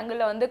மாதிரியான ஒரு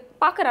ஆங்கிள் வந்து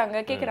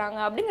பார்க்குறாங்க கேட்குறாங்க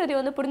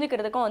அப்படிங்கிறதையும் வந்து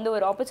புரிஞ்சுக்கிறதுக்கும் வந்து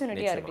ஒரு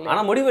ஆப்பர்ச்சுனிட்டியாக இருக்கு.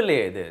 ஆனால்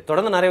முடிவில்லையே, இது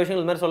தொடர்ந்து நிறைய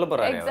விஷயங்கள் மாதிரி சொல்ல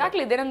போறாங்க.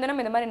 எக்ஸாக்ட்லி,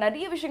 தினம் இந்த மாதிரி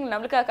நிறைய விஷயங்கள்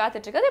நம்மளுக்காக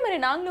காத்துட்டு இருக்கு. அதே மாதிரி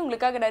நாங்களும்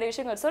உங்களுக்காக நிறைய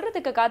விஷயங்கள்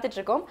சொல்றதுக்கு காத்துட்டு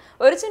இருக்கோம்.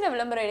 ஒரு சின்ன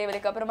விளம்பர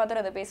இடைவெளிக்கு அப்புறமா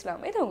தான் அதை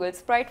பேசலாம். இது உங்கள்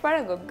ஸ்பிரைட்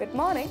வழங்கும் good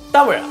morning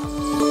Tamil.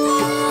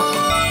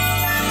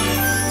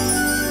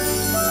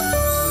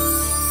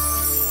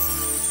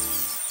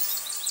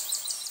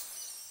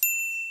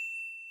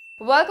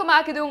 Welcome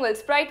back. இது உங்கள்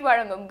ஸ்பிரைட்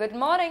வழங்கும் குட்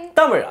மார்னிங்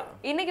தமிழ்.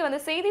 இன்னைக்கு வந்து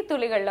செய்தி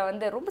துளிகள்ல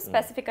வந்து ரொம்ப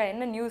ஸ்பெசிஃபிக்கா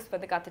என்ன நியூஸ்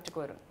வந்து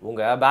காத்துட்டு வரும்?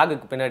 உங்க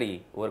பேக்குக்கு பின்னாடி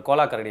ஒரு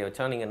கோலா கரடியை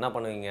வச்சா நீங்க என்ன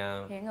பண்ணுவீங்க?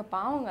 எங்க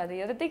பாவங்க, அது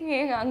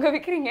எதுக்கு அங்க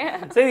வைக்கிறீங்க?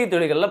 செய்தி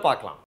துளிகள்ல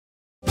பார்க்கலாம்.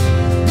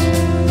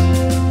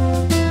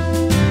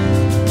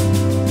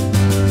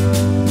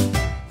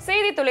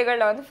 செய்தி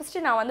துளிகள்ல வந்து ஃபர்ஸ்ட்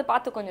நான் வந்து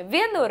பார்த்து கொஞ்சம்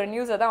வியந்த ஒரு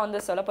நியூஸை தான் வந்து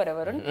சொல்ல போறேன்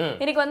வருண்.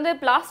 இன்னைக்கு வந்து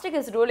plastic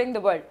is ruling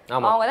the world.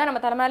 அவங்க தான்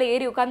நம்ம தலைமையில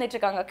ஏறி உட்கார்ந்துட்டு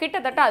இருக்காங்க.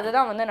 கிட்டத்தட்ட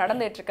அதுதான் வந்து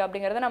நடந்துட்டு இருக்கு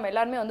அப்படிங்கறத நம்ம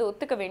எல்லாருமே வந்து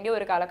ஒத்துக்க வேண்டிய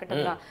ஒரு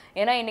காலகட்டம் தான்.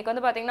 ஏன்னா இன்னைக்கு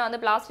வந்து பாத்தீங்கன்னா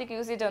வந்து பிளாஸ்டிக்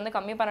யூசேஜ் வந்து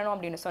கம்மி பண்ணணும்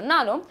அப்படின்னு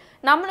சொன்னாலும்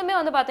நம்மளுமே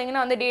வந்து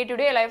பாத்தீங்கன்னா வந்து டே டு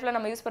டே லைஃப்ல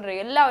நம்ம யூஸ் பண்ற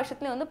எல்லா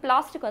விஷயத்துலயும் வந்து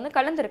பிளாஸ்டிக் வந்து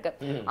கலந்துருக்கு.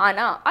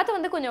 ஆனா அது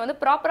வந்து கொஞ்சம் வந்து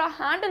ப்ராப்பரா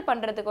ஹேண்டில்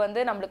பண்றதுக்கு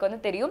வந்து நம்மளுக்கு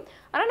வந்து தெரியும்.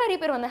 ஆனா நிறைய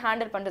பேர் வந்து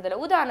ஹேண்டில் பண்றது இல்ல.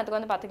 உதாரணத்துக்கு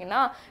வந்து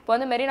பாத்தீங்கன்னா இப்போ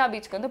வந்து மெரினா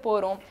பீச்சுக்கு வந்து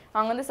போறோம்.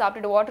 அங்க வந்து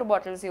சாப்பிட்டுட்டு வாட்டர்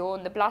பாட்டில்ஸையோ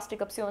இந்த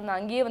பிளாஸ்டிக் கப்ஸையோ வந்து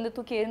அங்கேயே வந்து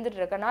தூக்கி எரிஞ்சிட்டு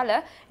இருக்கனால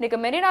இன்னைக்கு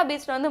மெரினா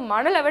பீச்ல வந்து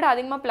மணலை விட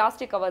அதிகமா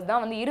பிளாஸ்டிக் கவர்ஸ்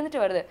தான் வந்து இருந்துட்டு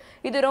வருது.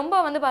 இது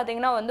ரொம்ப வந்து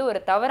பாத்தீங்கன்னா வந்து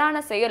ஒரு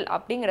தவறான செயல்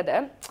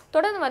அப்படிங்கறத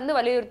தொடர்ந்து வந்து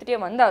வலியுறுத்திட்டே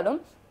வந்தாலும்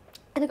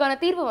இதுக்கான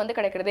தீர்வு வந்து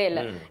கிடைக்கிறதே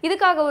இல்லை.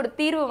 இதுக்காக ஒரு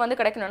தீர்வு வந்து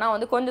கிடைக்கணும்னா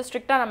வந்து கொஞ்சம்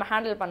ஸ்ட்ரிக்டா நம்ம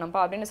ஹேண்டில்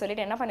பண்ணப்பா அப்படின்னு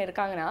சொல்லிட்டு என்ன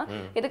பண்ணிருக்காங்கன்னா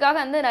இதுக்காக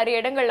வந்து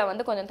நிறைய இடங்கள்ல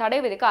வந்து கொஞ்சம் தடை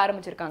விதிக்க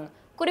ஆரம்பிச்சிருக்காங்க.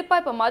 குறிப்பா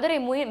இப்ப மதுரை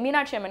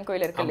மீனாட்சி அம்மன்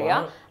கோயில் இருக்கு இல்லையா,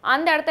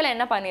 அந்த இடத்துல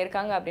என்ன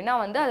பண்ணிருக்காங்க அப்படின்னா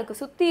வந்து அதுக்கு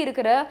சுத்தி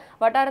இருக்கிற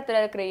வட்டாரத்துல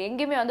இருக்கிற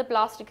எங்கேயுமே வந்து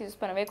பிளாஸ்டிக் யூஸ்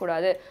பண்ணவே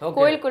கூடாது.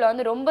 கோயிலுக்குள்ள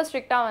வந்து ரொம்ப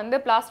ஸ்ட்ரிக்டா வந்து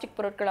பிளாஸ்டிக்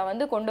பொருட்களை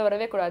வந்து கொண்டு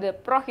வரவே கூடாது,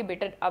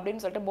 ப்ரோஹிபிட்டட்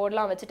அப்படின்னு சொல்லிட்டு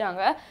போர்ட்லாம்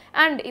வச்சுட்டாங்க.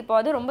 அண்ட் இப்போ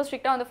வந்து ரொம்ப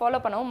ஸ்ட்ரிக்டா வந்து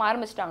ஃபாலோ பண்ணவும்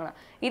ஆரம்பிச்சிட்டாங்க.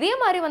 இதே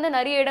மாதிரி வந்து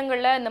நிறைய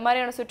இடங்கள்ல இந்த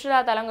மாதிரியான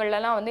சுற்றுலா தலங்கள்ல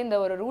எல்லாம் வந்து இந்த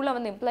ஒரு ரூலை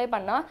வந்து இம்ப்ளை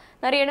பண்ணா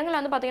நிறைய இடங்கள்ல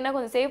வந்து பாத்தீங்கன்னா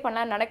கொஞ்சம் சேவ்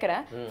பண்ணலாம்னு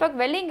நினைக்கிறேன்.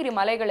 வெள்ளியங்கிரி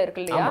மலைகள்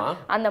இருக்கு இல்லையா,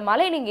 அந்த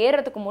மலை நீங்க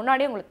ஏறதுக்கு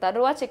முன்னாடி உங்களுக்கு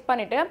தருவா செக்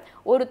பண்ணிட்டு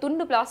ஒரு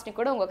துண்டு பிளாஸ்டிக்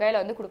கூட உங்க கையில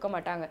வந்து கொடுக்க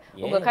மாட்டாங்க.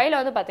 உங்க கையில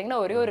வந்து பாத்தீங்கன்னா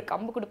ஒரே ஒரு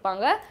கம்பு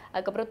கொடுப்பாங்க,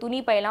 அதுக்கப்புறம் துணி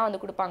பையெல்லாம்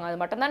வந்து கொடுப்பாங்க. அது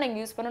மட்டும் தான் நீங்க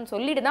யூஸ் பண்ணணும்னு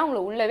சொல்லிட்டு தான்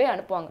உங்களை உள்ளவே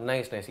அனுப்புவாங்க.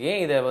 Nice nice. ஏன்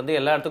இதை வந்து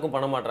எல்லா இடத்துக்கும்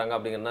பண்ண மாட்டாங்க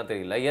அப்படிங்கிறதா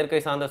தெரியல.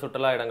 இயற்கை சார்ந்த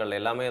சுற்றுலா இடங்கள்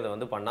எல்லாமே இதை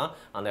வந்து பண்ணா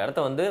அந்த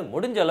இடத்த வந்து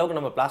முடிஞ்ச அளவுக்கு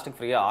நம்ம பிளாஸ்டிக்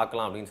ஃப்ரீயா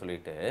ஆக்கலாம் அப்படின்னு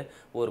சொல்லிட்டு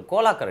ஒரு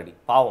கோலாக்கரடி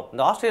பாவம்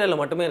இந்த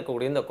ஆஸ்திரேலியாவில் மட்டுமே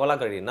இருக்கக்கூடிய இந்த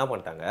கோலாக்கரடி என்ன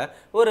பண்ணிட்டாங்க,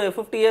 ஒரு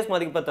 50 இயர்ஸ்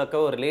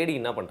மதிப்பத்தக்க ஒரு லேடி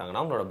என்ன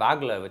பண்ணிட்டாங்கன்னா அவங்களோட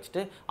பேக்ல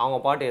வச்சுட்டு அவங்க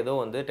பாட்டு ஏதோ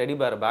வந்து டெடி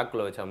பேர்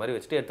பேக்குள்ள வச்ச மாதிரி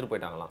வச்சுட்டு எடுத்துட்டு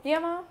போயிட்டாங்களாம்.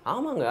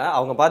 ஆமாங்க,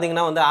 அவங்க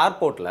பாத்தீங்கன்னா வந்து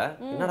ஏர்போர்ட்ல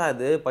என்னடா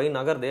இது பை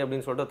நகர்தே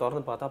அப்படின்னு சொல்லிட்டு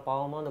திறந்து பார்த்தா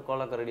பாவமா அந்த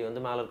கோலாக்கரடி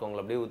வந்து மேல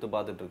இருக்கவங்களை அப்படியே ஊத்து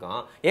பார்த்துட்டு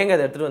இருக்கான். ஏங்க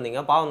அதை எடுத்துட்டு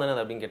வந்தீங்க, பாவம் தானே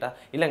அப்படின்னு கேட்டா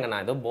இல்லைங்க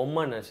நான் ஏதோ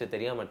பொம்மை நினைச்சு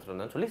தெரியாம எடுத்துட்டு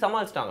வந்தேன்னு சொல்லி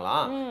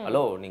சமாளிச்சிட்டாங்களாம்.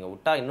 ஹலோ நீங்க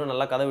விட்டா இன்னும்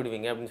நல்லா கதை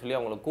விடுவீங்க அப்படின்னு சொல்லி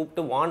அவங்களை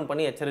கூப்பிட்டு வார்ன்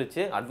பண்ணி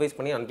எச்சரிச்சு அட்வைஸ்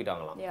பண்ணி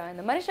அனுப்பிட்டாங்களாம்.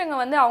 இந்த மனுஷங்க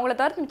வந்து அவங்கள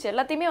தவிர்த்து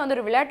எல்லாத்தையுமே வந்து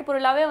ஒரு விளையாட்டு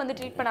பொருளாவே வந்து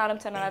ட்ரீட் பண்ண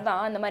ஆரம்பிச்சனால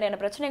தான் இந்த மாதிரியான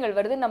பிரச்சனைகள்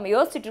வருதுன்னு நம்ம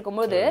யோசிச்சுட்டு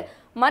இருக்கும்போது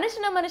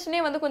மனுஷனே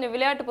வந்து கொஞ்சம்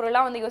விளையாட்டு பொருளா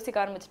வந்து யோசிக்க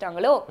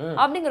ஆரம்பிச்சிட்டாங்களோ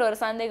அப்படிங்கிற ஒரு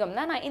சந்தேகம்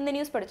தான் நான் இந்த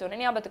நியூஸ் படிச்சோன்னே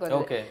ஞாபகத்துக்கு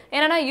வந்து.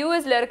 ஏன்னா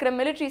யூஎஸ்ல இருக்கிற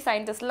மிலிட்டரி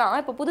சயின்டிஸ்ட்லாம்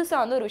இப்போ புதுசா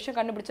வந்து ஒரு விஷயம்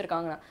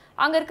கண்டுபிடிச்சிருக்காங்க.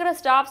 அங்க இருக்கிற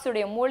ஸ்டாஃப்ஸ்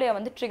உடைய மூளையை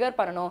வந்து ட்ரிகர்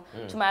பண்ணணும்,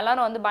 சும்மா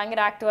எல்லாரும் வந்து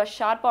பயங்கர ஆக்டிவா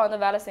ஷார்ப்பா வந்து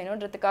வேலை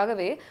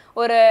செய்யணுன்றதுக்காகவே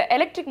ஒரு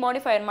எலக்ட்ரிக்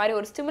மாடிஃபயர் மாதிரி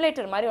ஒரு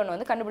ஸ்டிமுலேட்டர் மாதிரி ஒன்று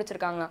வந்து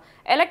கண்டுபிடிச்சிருக்காங்க.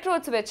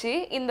 எலக்ட்ரோட்ஸ் வச்சு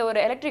இந்த ஒரு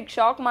எலக்ட்ரிக்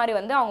ஷாக் மாதிரி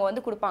வந்து அவங்க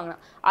வந்து கொடுப்பாங்க.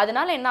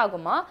 அதனால என்ன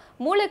ஆகுமா,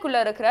 மூளைக்குள்ள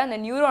இருக்கிற அந்த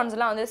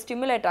நியூரான்ஸ்லாம் வந்து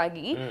ஸ்டிமுலேட்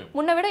ஆகி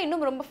முன்ன விட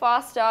இன்னும் ரொம்ப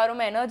ஃபாஸ்டா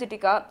ரொம்ப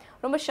எனர்ஜெட்டிக்கா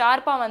ரொம்ப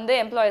ஷார்ப்பா வந்து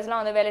எம்ப்ளாயிஸ்லாம்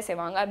வந்து வேலை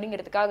செய்வாங்க.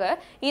 அப்படிங்கிறதுக்காக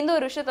இந்த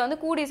ஒரு விஷயத்தை வந்து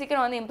கூடிய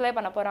சீக்கிரம் வந்து இம்ப்ளை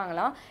பண்ண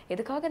போறாங்களாம்.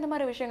 எதுக்காக இந்த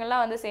மாதிரி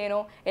விஷயங்கள்லாம் வந்து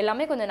செய்யணும்,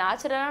 எல்லாமே கொஞ்சம்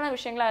நேச்சுரலான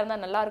விஷயங்களா இருந்தா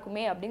நல்லா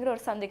இருக்குமே அப்படிங்கிற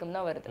ஒரு சந்தேகம்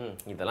தான் வருது.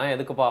 இதெல்லாம்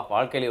எதுக்குப்பா,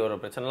 வாழ்க்கையில ஒரு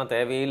பிரச்சனைலாம்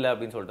தேவையில்லை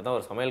அப்படின்னு சொல்லிட்டு தான்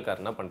ஒரு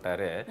சமையல்காரர் என்ன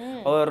பண்ணிட்டாரு,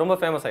 அவர் ரொம்ப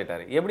ஃபேமஸ்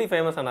ஆயிட்டாரு. எப்படி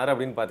ஃபேமஸ் ஆனாரு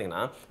அப்படின்னு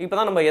பாத்தீங்கன்னா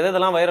இப்பதான் நம்ம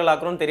எதெல்லாம் வைரல்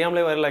ஆக்குறோம்னு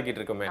தெரியாமலே வைரல்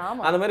ஆக்கிட்டு இருக்கோமே,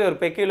 அந்த மாதிரி ஒரு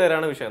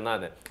பெக்யூலரான விஷயம் தான்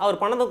அது.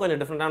 அவர் பண்ணதும்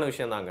கொஞ்சம் டிஃப்ரெண்டான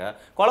விஷயம் தாங்க.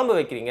 குழம்பு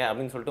வைக்கிறீங்க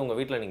அப்படின்னு சொல்லிட்டு உங்க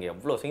வீட்டுல நீங்க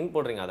எவ்வளவு சீன்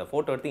போடுறீங்க, அதை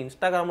போட்டோ எடுத்து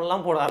இன்ஸ்டாகிராம்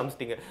எல்லாம் போட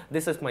ஆரம்பிச்சிட்டீங்க.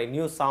 This is my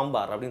new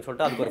sambar அப்படின்னு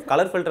சொல்லிட்டு அதுக்கு ஒரு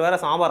கலர் ஃபில்டர் வேற,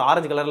 சாம்பார்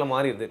ஆரஞ்சு கலர்ல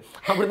மாறிடுது.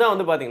 அப்படிதான்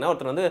வந்து பாத்தீங்கன்னா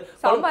ஒருத்தர் வந்து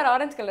சாம்பார்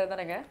ஆரஞ்சு கலர்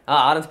தானேங்க,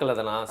 ஆரஞ்சு கலர்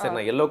தானா, சரி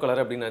நான் எல்லோ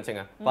கலர் அப்படின்னு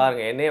நினைச்சேங்க.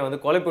 பாருங்க என்னையே வந்து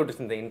குழப்பி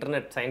விட்டுச்சு இந்த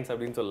இன்டர்நெட் சயின்ஸ்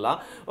அப்படின்னு சொல்லலாம்.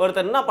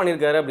 ஒருத்தர் என்ன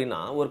பண்ணிருக்காரு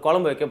அப்படின்னா ஒரு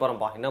குழம்பு வைக்க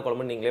போறோம்ப்பா, என்ன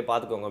குழம்பு நீங்களே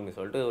பாத்துக்கோங்க அப்படின்னு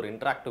சொல்லிட்டு ஒரு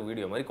இன்டராக்டிவ்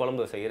வீடியோ மாதிரி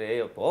குழம்பு செய்யறே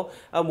அப்போ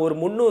ஒரு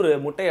 300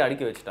 முட்டையை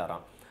அடுக்கி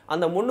வச்சுட்டாராம்.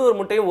 அந்த 300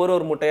 முட்டையும்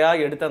ஒரு முட்டையா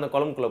எடுத்து அந்த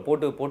குழம்புக்குள்ள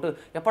போட்டு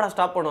எப்படா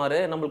ஸ்டாப் பண்ணுவாரு,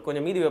 நம்மளுக்கு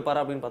கொஞ்சம் மீதி வைப்பாரு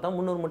அப்படின்னு பார்த்தா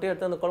 300 முட்டையை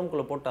எடுத்து அந்த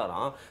குழம்புக்குள்ள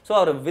போட்டாராம். ஸோ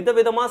அவர்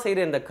விதவிதமா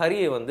செய்யற இந்த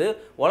கறியை வந்து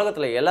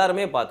உலகத்துல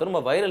எல்லாருமே பார்த்து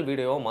ரொம்ப வைரல்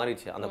வீடியோவா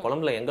மாறிடுச்சு. அந்த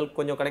குழம்புல எங்களுக்கு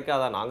கொஞ்சம்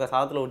கிடைக்காதா, நாங்க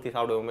சாதத்துல ஊற்றி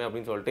சாப்பிடுவோமே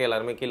அப்படின்னு சொல்லிட்டு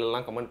எல்லாருமே கீழே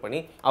எல்லாம் கமெண்ட்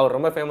பண்ணி அவர்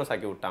ரொம்ப ஃபேமஸ்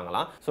ஆக்கி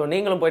விட்டாங்களாம். ஸோ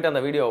நீங்களும் போயிட்டு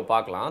அந்த வீடியோவை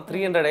பார்க்கலாம்.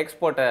 300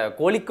 போட்ட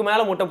கோழிக்கு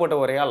மேல முட்டை போட்ட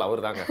ஒரே ஆள்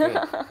அவர் தாங்க.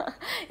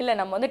 இல்ல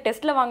நம்ம வந்து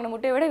டெஸ்ட்ல வாங்கின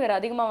முட்டையை விட வேற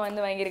அதிகமா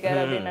வந்து வாங்கியிருக்காரு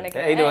அப்படின்னு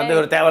நினைக்கிறேன். இது வந்து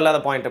ஒரு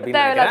தேவையில்லாத பாயிண்ட்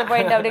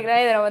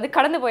அப்படிங்கிற வந்து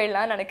கடந்து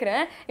போயிடலாம்னு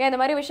நினைக்கிறேன். இந்த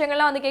மாதிரி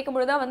விஷயங்கள்லாம் வந்து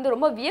கேட்கும்போது தான் வந்து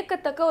ரொம்ப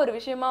வியக்கத்தக்க ஒரு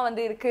விஷயமா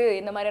வந்து இருக்கு.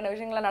 இந்த மாதிரியான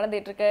விஷயங்கள்லாம்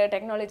நடந்துட்டு இருக்கு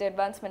டெக்னாலஜி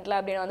அட்வான்ஸ்மெண்ட்ல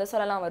அப்படின்னு வந்து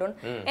சொல்லலாம் வரும்.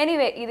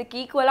 எனிவே இதுக்கு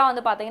ஈக்குவலா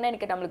வந்து பாத்தீங்கன்னா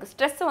எனக்கு நம்மளுக்கு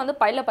ஸ்ட்ரெஸ் வந்து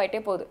பைல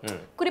போயிட்டே போகுது.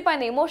 குறிப்பா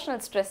இந்த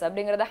எமோஷனல் ஸ்ட்ரெஸ்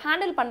அப்படிங்கறத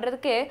ஹேண்டில்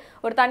பண்றதுக்கு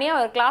ஒரு தனியா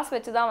ஒரு கிளாஸ்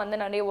வச்சு தான் வந்து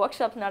நிறைய ஒர்க்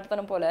ஷாப்ஸ்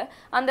நடத்தணும் போல.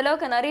 அந்த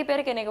அளவுக்கு நிறைய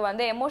பேருக்கு எனக்கு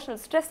வந்து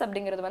எமோஷனல் ஸ்ட்ரெஸ்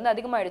அப்படிங்கிறது வந்து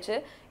அதிகமாயிடுச்சு.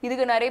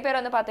 இதுக்கு நிறைய பேர்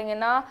வந்து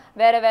பாத்தீங்கன்னா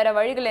வேற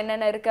வழிகள்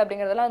என்னென்ன இருக்கு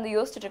அப்படிங்கறதெல்லாம் வந்து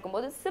யோசிச்சுட்டு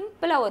இருக்கும்போது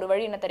சிம்பிளா ஒரு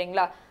வழி என்ன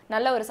தெரியுங்களா,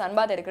 நல்ல ஒரு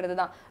சன்பாத் எடுக்கிறது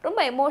தான். ரொம்ப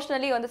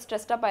எமோஷனலி வந்து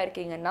ஸ்ட்ரெஸ்டப்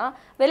ஆயிருக்கீங்கன்னா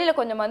வெளியில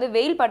கொஞ்சம் வந்து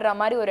வெயில் படுற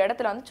மாதிரி ஒரு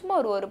இடத்துல வந்து சும்மா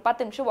ஒரு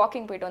 10 நிமிஷம்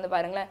வாக்கிங் போயிட்டு வந்து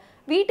பாருங்களேன்.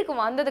 வீட்டுக்கு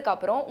வந்ததுக்கு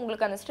அப்புறம்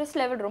உங்களுக்கு அந்த ஸ்ட்ரெஸ்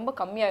லெவல் ரொம்ப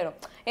கம்மியாயிரும்.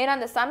 ஏன்னா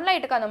அந்த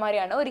சன்லைட்டுக்கு அந்த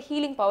மாதிரியான ஒரு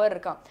ஹீலிங் பவர்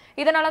இருக்காம்.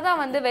 இதனால தான்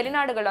வந்து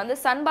வெளிநாடுகள் வந்து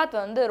சன் பாத்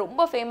வந்து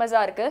ரொம்ப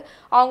ஃபேமஸாக இருக்கு.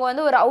 அவங்க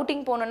வந்து ஒரு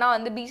அவுட்டிங் போகணுன்னா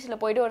வந்து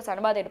பீச்சில் போயிட்டு ஒரு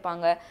சன் பாத்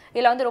எடுப்பாங்க,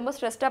 இல்லை வந்து ரொம்ப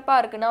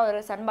ஸ்ட்ரெஸ்டப்பாக இருக்குன்னா ஒரு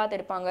சன் பாத்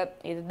எடுப்பாங்க.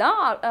 இதுதான்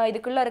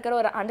இதுக்குள்ளே இருக்கிற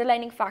ஒரு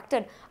அண்டர்லைனிங்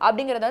ஃபேக்டர்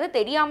அப்படிங்கிறது வந்து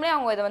தெரியாமலே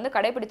அவங்க இதை வந்து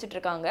கடைபிடிச்சிட்டு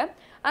இருக்காங்க.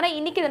 ஆனால்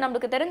இன்னைக்கு இது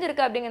நம்மளுக்கு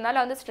தெரிஞ்சிருக்கு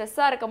அப்படிங்கிறதுனால வந்து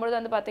ஸ்ட்ரெஸ்ஸாக இருக்கும்போது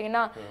வந்து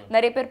பார்த்தீங்கன்னா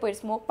நிறைய பேர் போய்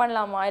ஸ்மோக்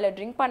பண்ணலாமா இல்லை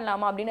ட்ரிங்க்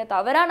பண்ணலாமா அப்படின்னு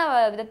தவறான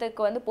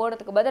விதத்துக்கு வந்து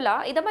போகிறதுக்கு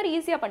பதிலாக இதை மாதிரி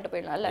ஈஸியாக பண்ணிட்டு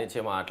போயிடலாம்ல.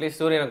 நிச்சயமா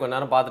அட்லீஸ்ட் சூரியனை கொஞ்ச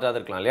நேரம் பார்த்துட்டு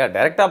இருக்கலாம் இல்லையா,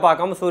 டைரக்டா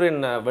பார்க்காம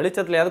சூரியன்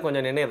வெளிச்சத்துலயாவது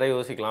கொஞ்சம் நின்று எதை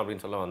யோசிக்கலாம்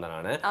அப்படின்னு சொல்ல வந்தேன்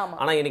நான்.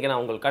 ஆனா இன்னைக்கு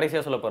நான் உங்களுக்கு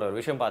கடைசியா சொல்ல போற ஒரு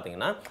விஷயம்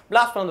பாத்தீங்கன்னா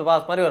பிளாஸ்ட் ஃப்ரம் தி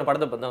பாஸ்ட் மாதிரி ஒரு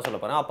படத்தை பத்தி தான் சொல்ல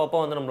போறேன்.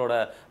 அப்பப்போ வந்து நம்மளோட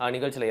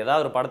நிகழ்ச்சியில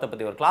ஏதாவது ஒரு படத்தை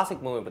பத்தி, ஒரு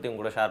கிளாசிக் மூவி பத்தி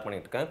உங்க கூட ஷேர்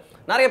பண்ணிட்டு இருக்கேன்.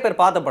 நிறைய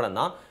பேர் பார்த்த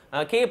படம் தான்.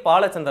 கே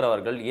பாலச்சந்தர்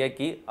அவர்கள்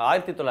இயக்கி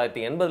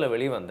 1980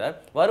 வெளிவந்த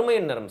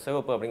வறுமையின் நிறம்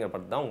சிவப்பு அப்படிங்கிற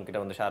படத்தை தான் உங்ககிட்ட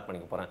வந்து ஷேர்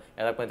பண்ணிக்க போறேன்.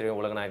 எல்லாருக்குமே தெரியும்,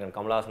 உலகநாயகன்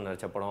கமலஹாசன்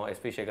நடிச்ச படம்,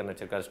 எஸ்பி சேகர்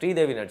நடிச்சிருக்காரு,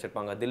 ஸ்ரீதேவி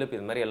நடிச்சிருப்பாங்க, திலீப்,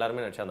 இது மாதிரி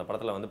எல்லாருமே நடிச்ச அந்த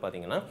படத்துல வந்து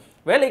பாத்தீங்கன்னா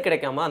வேலை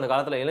கிடைக்காம அந்த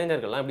காலத்துல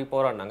இளைஞர்கள்லாம் எப்படி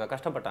போராடினாங்க,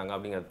 கஷ்டப்பட்டாங்க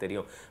அப்படிங்கிறது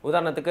தெரியும்.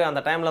 உதாரணத்துக்கு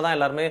அந்த டைம்ல தான்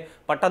எல்லாருமே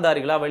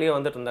பட்டதாரிகளா வெளியே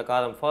வந்துட்டு இருந்த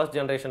காலம், ஃபர்ஸ்ட்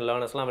ஜென்ரேஷன்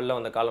லேர்னர்ஸ்லாம் வெளில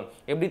வந்த காலம்,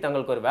 எப்படி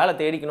தங்களுக்கு ஒரு வேலை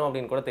தேடிக்கணும்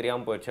அப்படின்னு கூட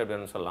தெரியாம போயிடுச்சு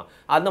அப்படின்னு சொல்லலாம்.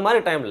 அந்த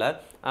மாதிரி டைம்ல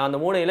அந்த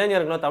 3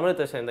 இளைஞர்களும்,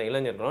 தமிழத்தை சேர்ந்த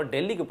இளைஞர்களும்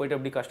டெல்லிக்கு போயிட்டு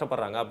எப்படி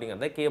கஷ்டப்படுறாங்க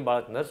அப்படிங்கிறத கே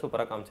பாலச்சந்தர்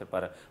சூப்பராக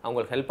காமிச்சிருப்பாரு.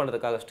 அவங்களுக்கு ஹெல்ப்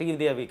பண்ணுறதுக்காக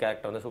ஸ்ரீதேவி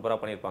கேரக்டர் வந்து சூப்பராக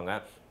பண்ணியிருப்பாங்க.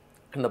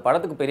 இந்த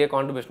படத்துக்கு பெரிய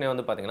கான்ட்ரிபியூஷனே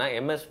வந்து பார்த்தீங்கன்னா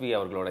எம்எஸ்வி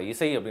அவர்களோட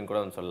இசை அப்படின்னு கூட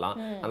வந்து சொல்லலாம்.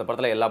 அந்த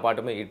படத்தில் எல்லா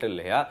பாட்டுமே ஹிட்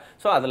இல்லையா.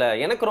 ஸோ அதில்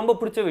எனக்கு ரொம்ப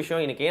பிடிச்ச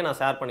விஷயம் இன்னைக்கு ஏன் நான்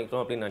ஷேர்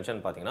பண்ணிக்கிறோம் அப்படின்னு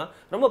நினச்சேன்னு பார்த்தீங்கன்னா,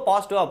 ரொம்ப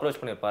பாசிட்டிவாக அப்ரோச்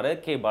பண்ணியிருப்பாரு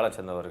கே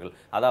பாலச்சந்தர் அவர்கள்.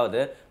 அதாவது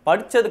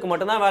படித்ததுக்கு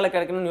மட்டும்தான் வேலை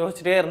கிடைக்கணும்னு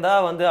யோசிச்சுட்டே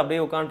இருந்தால் வந்து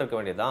அப்படியே உட்காந்துருக்க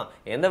வேண்டியதுதான்.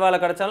 எந்த வேலை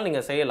கிடைச்சாலும்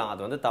நீங்கள் செய்யலாம்,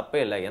 அது வந்து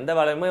தப்பே இல்லை, எந்த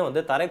வேலையுமே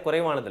வந்து தரை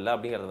குறைவானது இல்லை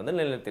அப்படிங்கிறது வந்து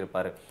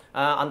நிலைநிறுத்தியிருப்பாரு.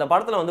 அந்த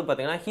படத்தில் வந்து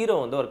பார்த்தீங்கன்னா ஹீரோ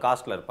வந்து ஒரு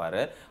காஸ்ட்டில்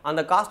இருப்பார்.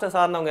 அந்த காஸ்ட்டை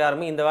சார்ந்தவங்க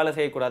யாருமே இந்த வேலை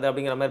செய்யக்கூடாது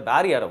அப்படிங்கிற மாதிரி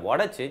பேரியரை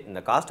உடைச்சு, இந்த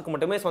காஸ்ட்டுக்கு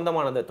மட்டுமே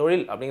சொந்தமானது தொழில்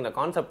அப்படிங்கிற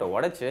கான்செப்டை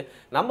உடைச்சு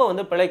நம்ம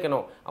வந்து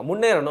பிழைக்கணும்,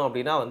 முன்னேறணும்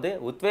அப்படின்னா வந்து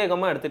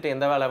உத்வேகமாக எடுத்துட்டு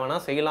எந்த வேலை வேணா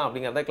செய்யலாம்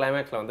அப்படிங்கிறத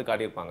கிளைமேக்ஸில் வந்து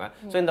காட்டியிருப்பாங்க.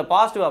 ஸோ இந்த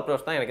பாசிட்டிவ்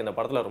அப்ரோச் தான் எனக்கு இந்த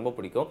படத்தில் ரொம்ப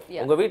பிடிக்கும்.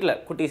 உங்கள் வீட்டில்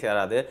குட்டி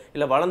சேராது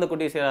இல்லை வளர்ந்த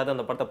குட்டி சேராது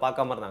அந்த படத்தை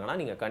பார்க்காம இருந்தாங்கன்னா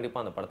நீங்கள்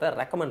கண்டிப்பாக அந்த படத்தை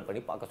ரெக்கமெண்ட்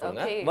பண்ணி பார்க்க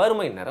சொல்லுங்க.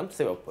 வறுமை நிறம்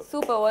சிவப்பு.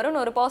 சூப்பர்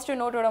வருண், ஒரு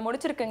பாசிட்டிவ் நோட்டோட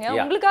முடிச்சிருக்கீங்க.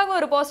 உங்களுக்காக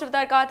ஒரு பாசிட்டிவ்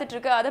தான் காத்துட்டு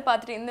இருக்கு. அதை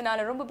பார்த்துட்டு இந்த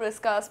நாள் ரொம்ப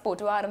பிரிஸ்கா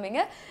ஸ்போர்ட்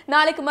ஆரம்பிங்க.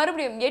 நாளைக்கு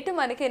மறுபடியும் 8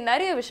 மணிக்கு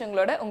நிறைய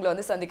விஷயங்களோட உங்களை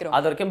வந்து சந்திக்கிறோம்.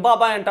 அது வரைக்கும்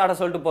பாபா என் டாடா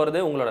சொல்லிட்டு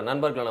போறது உங்களோட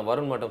நண்பர்களான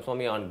வருண் மற்றும்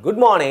சோமி ஆன்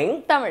குட் மார்னிங்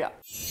தமிழா.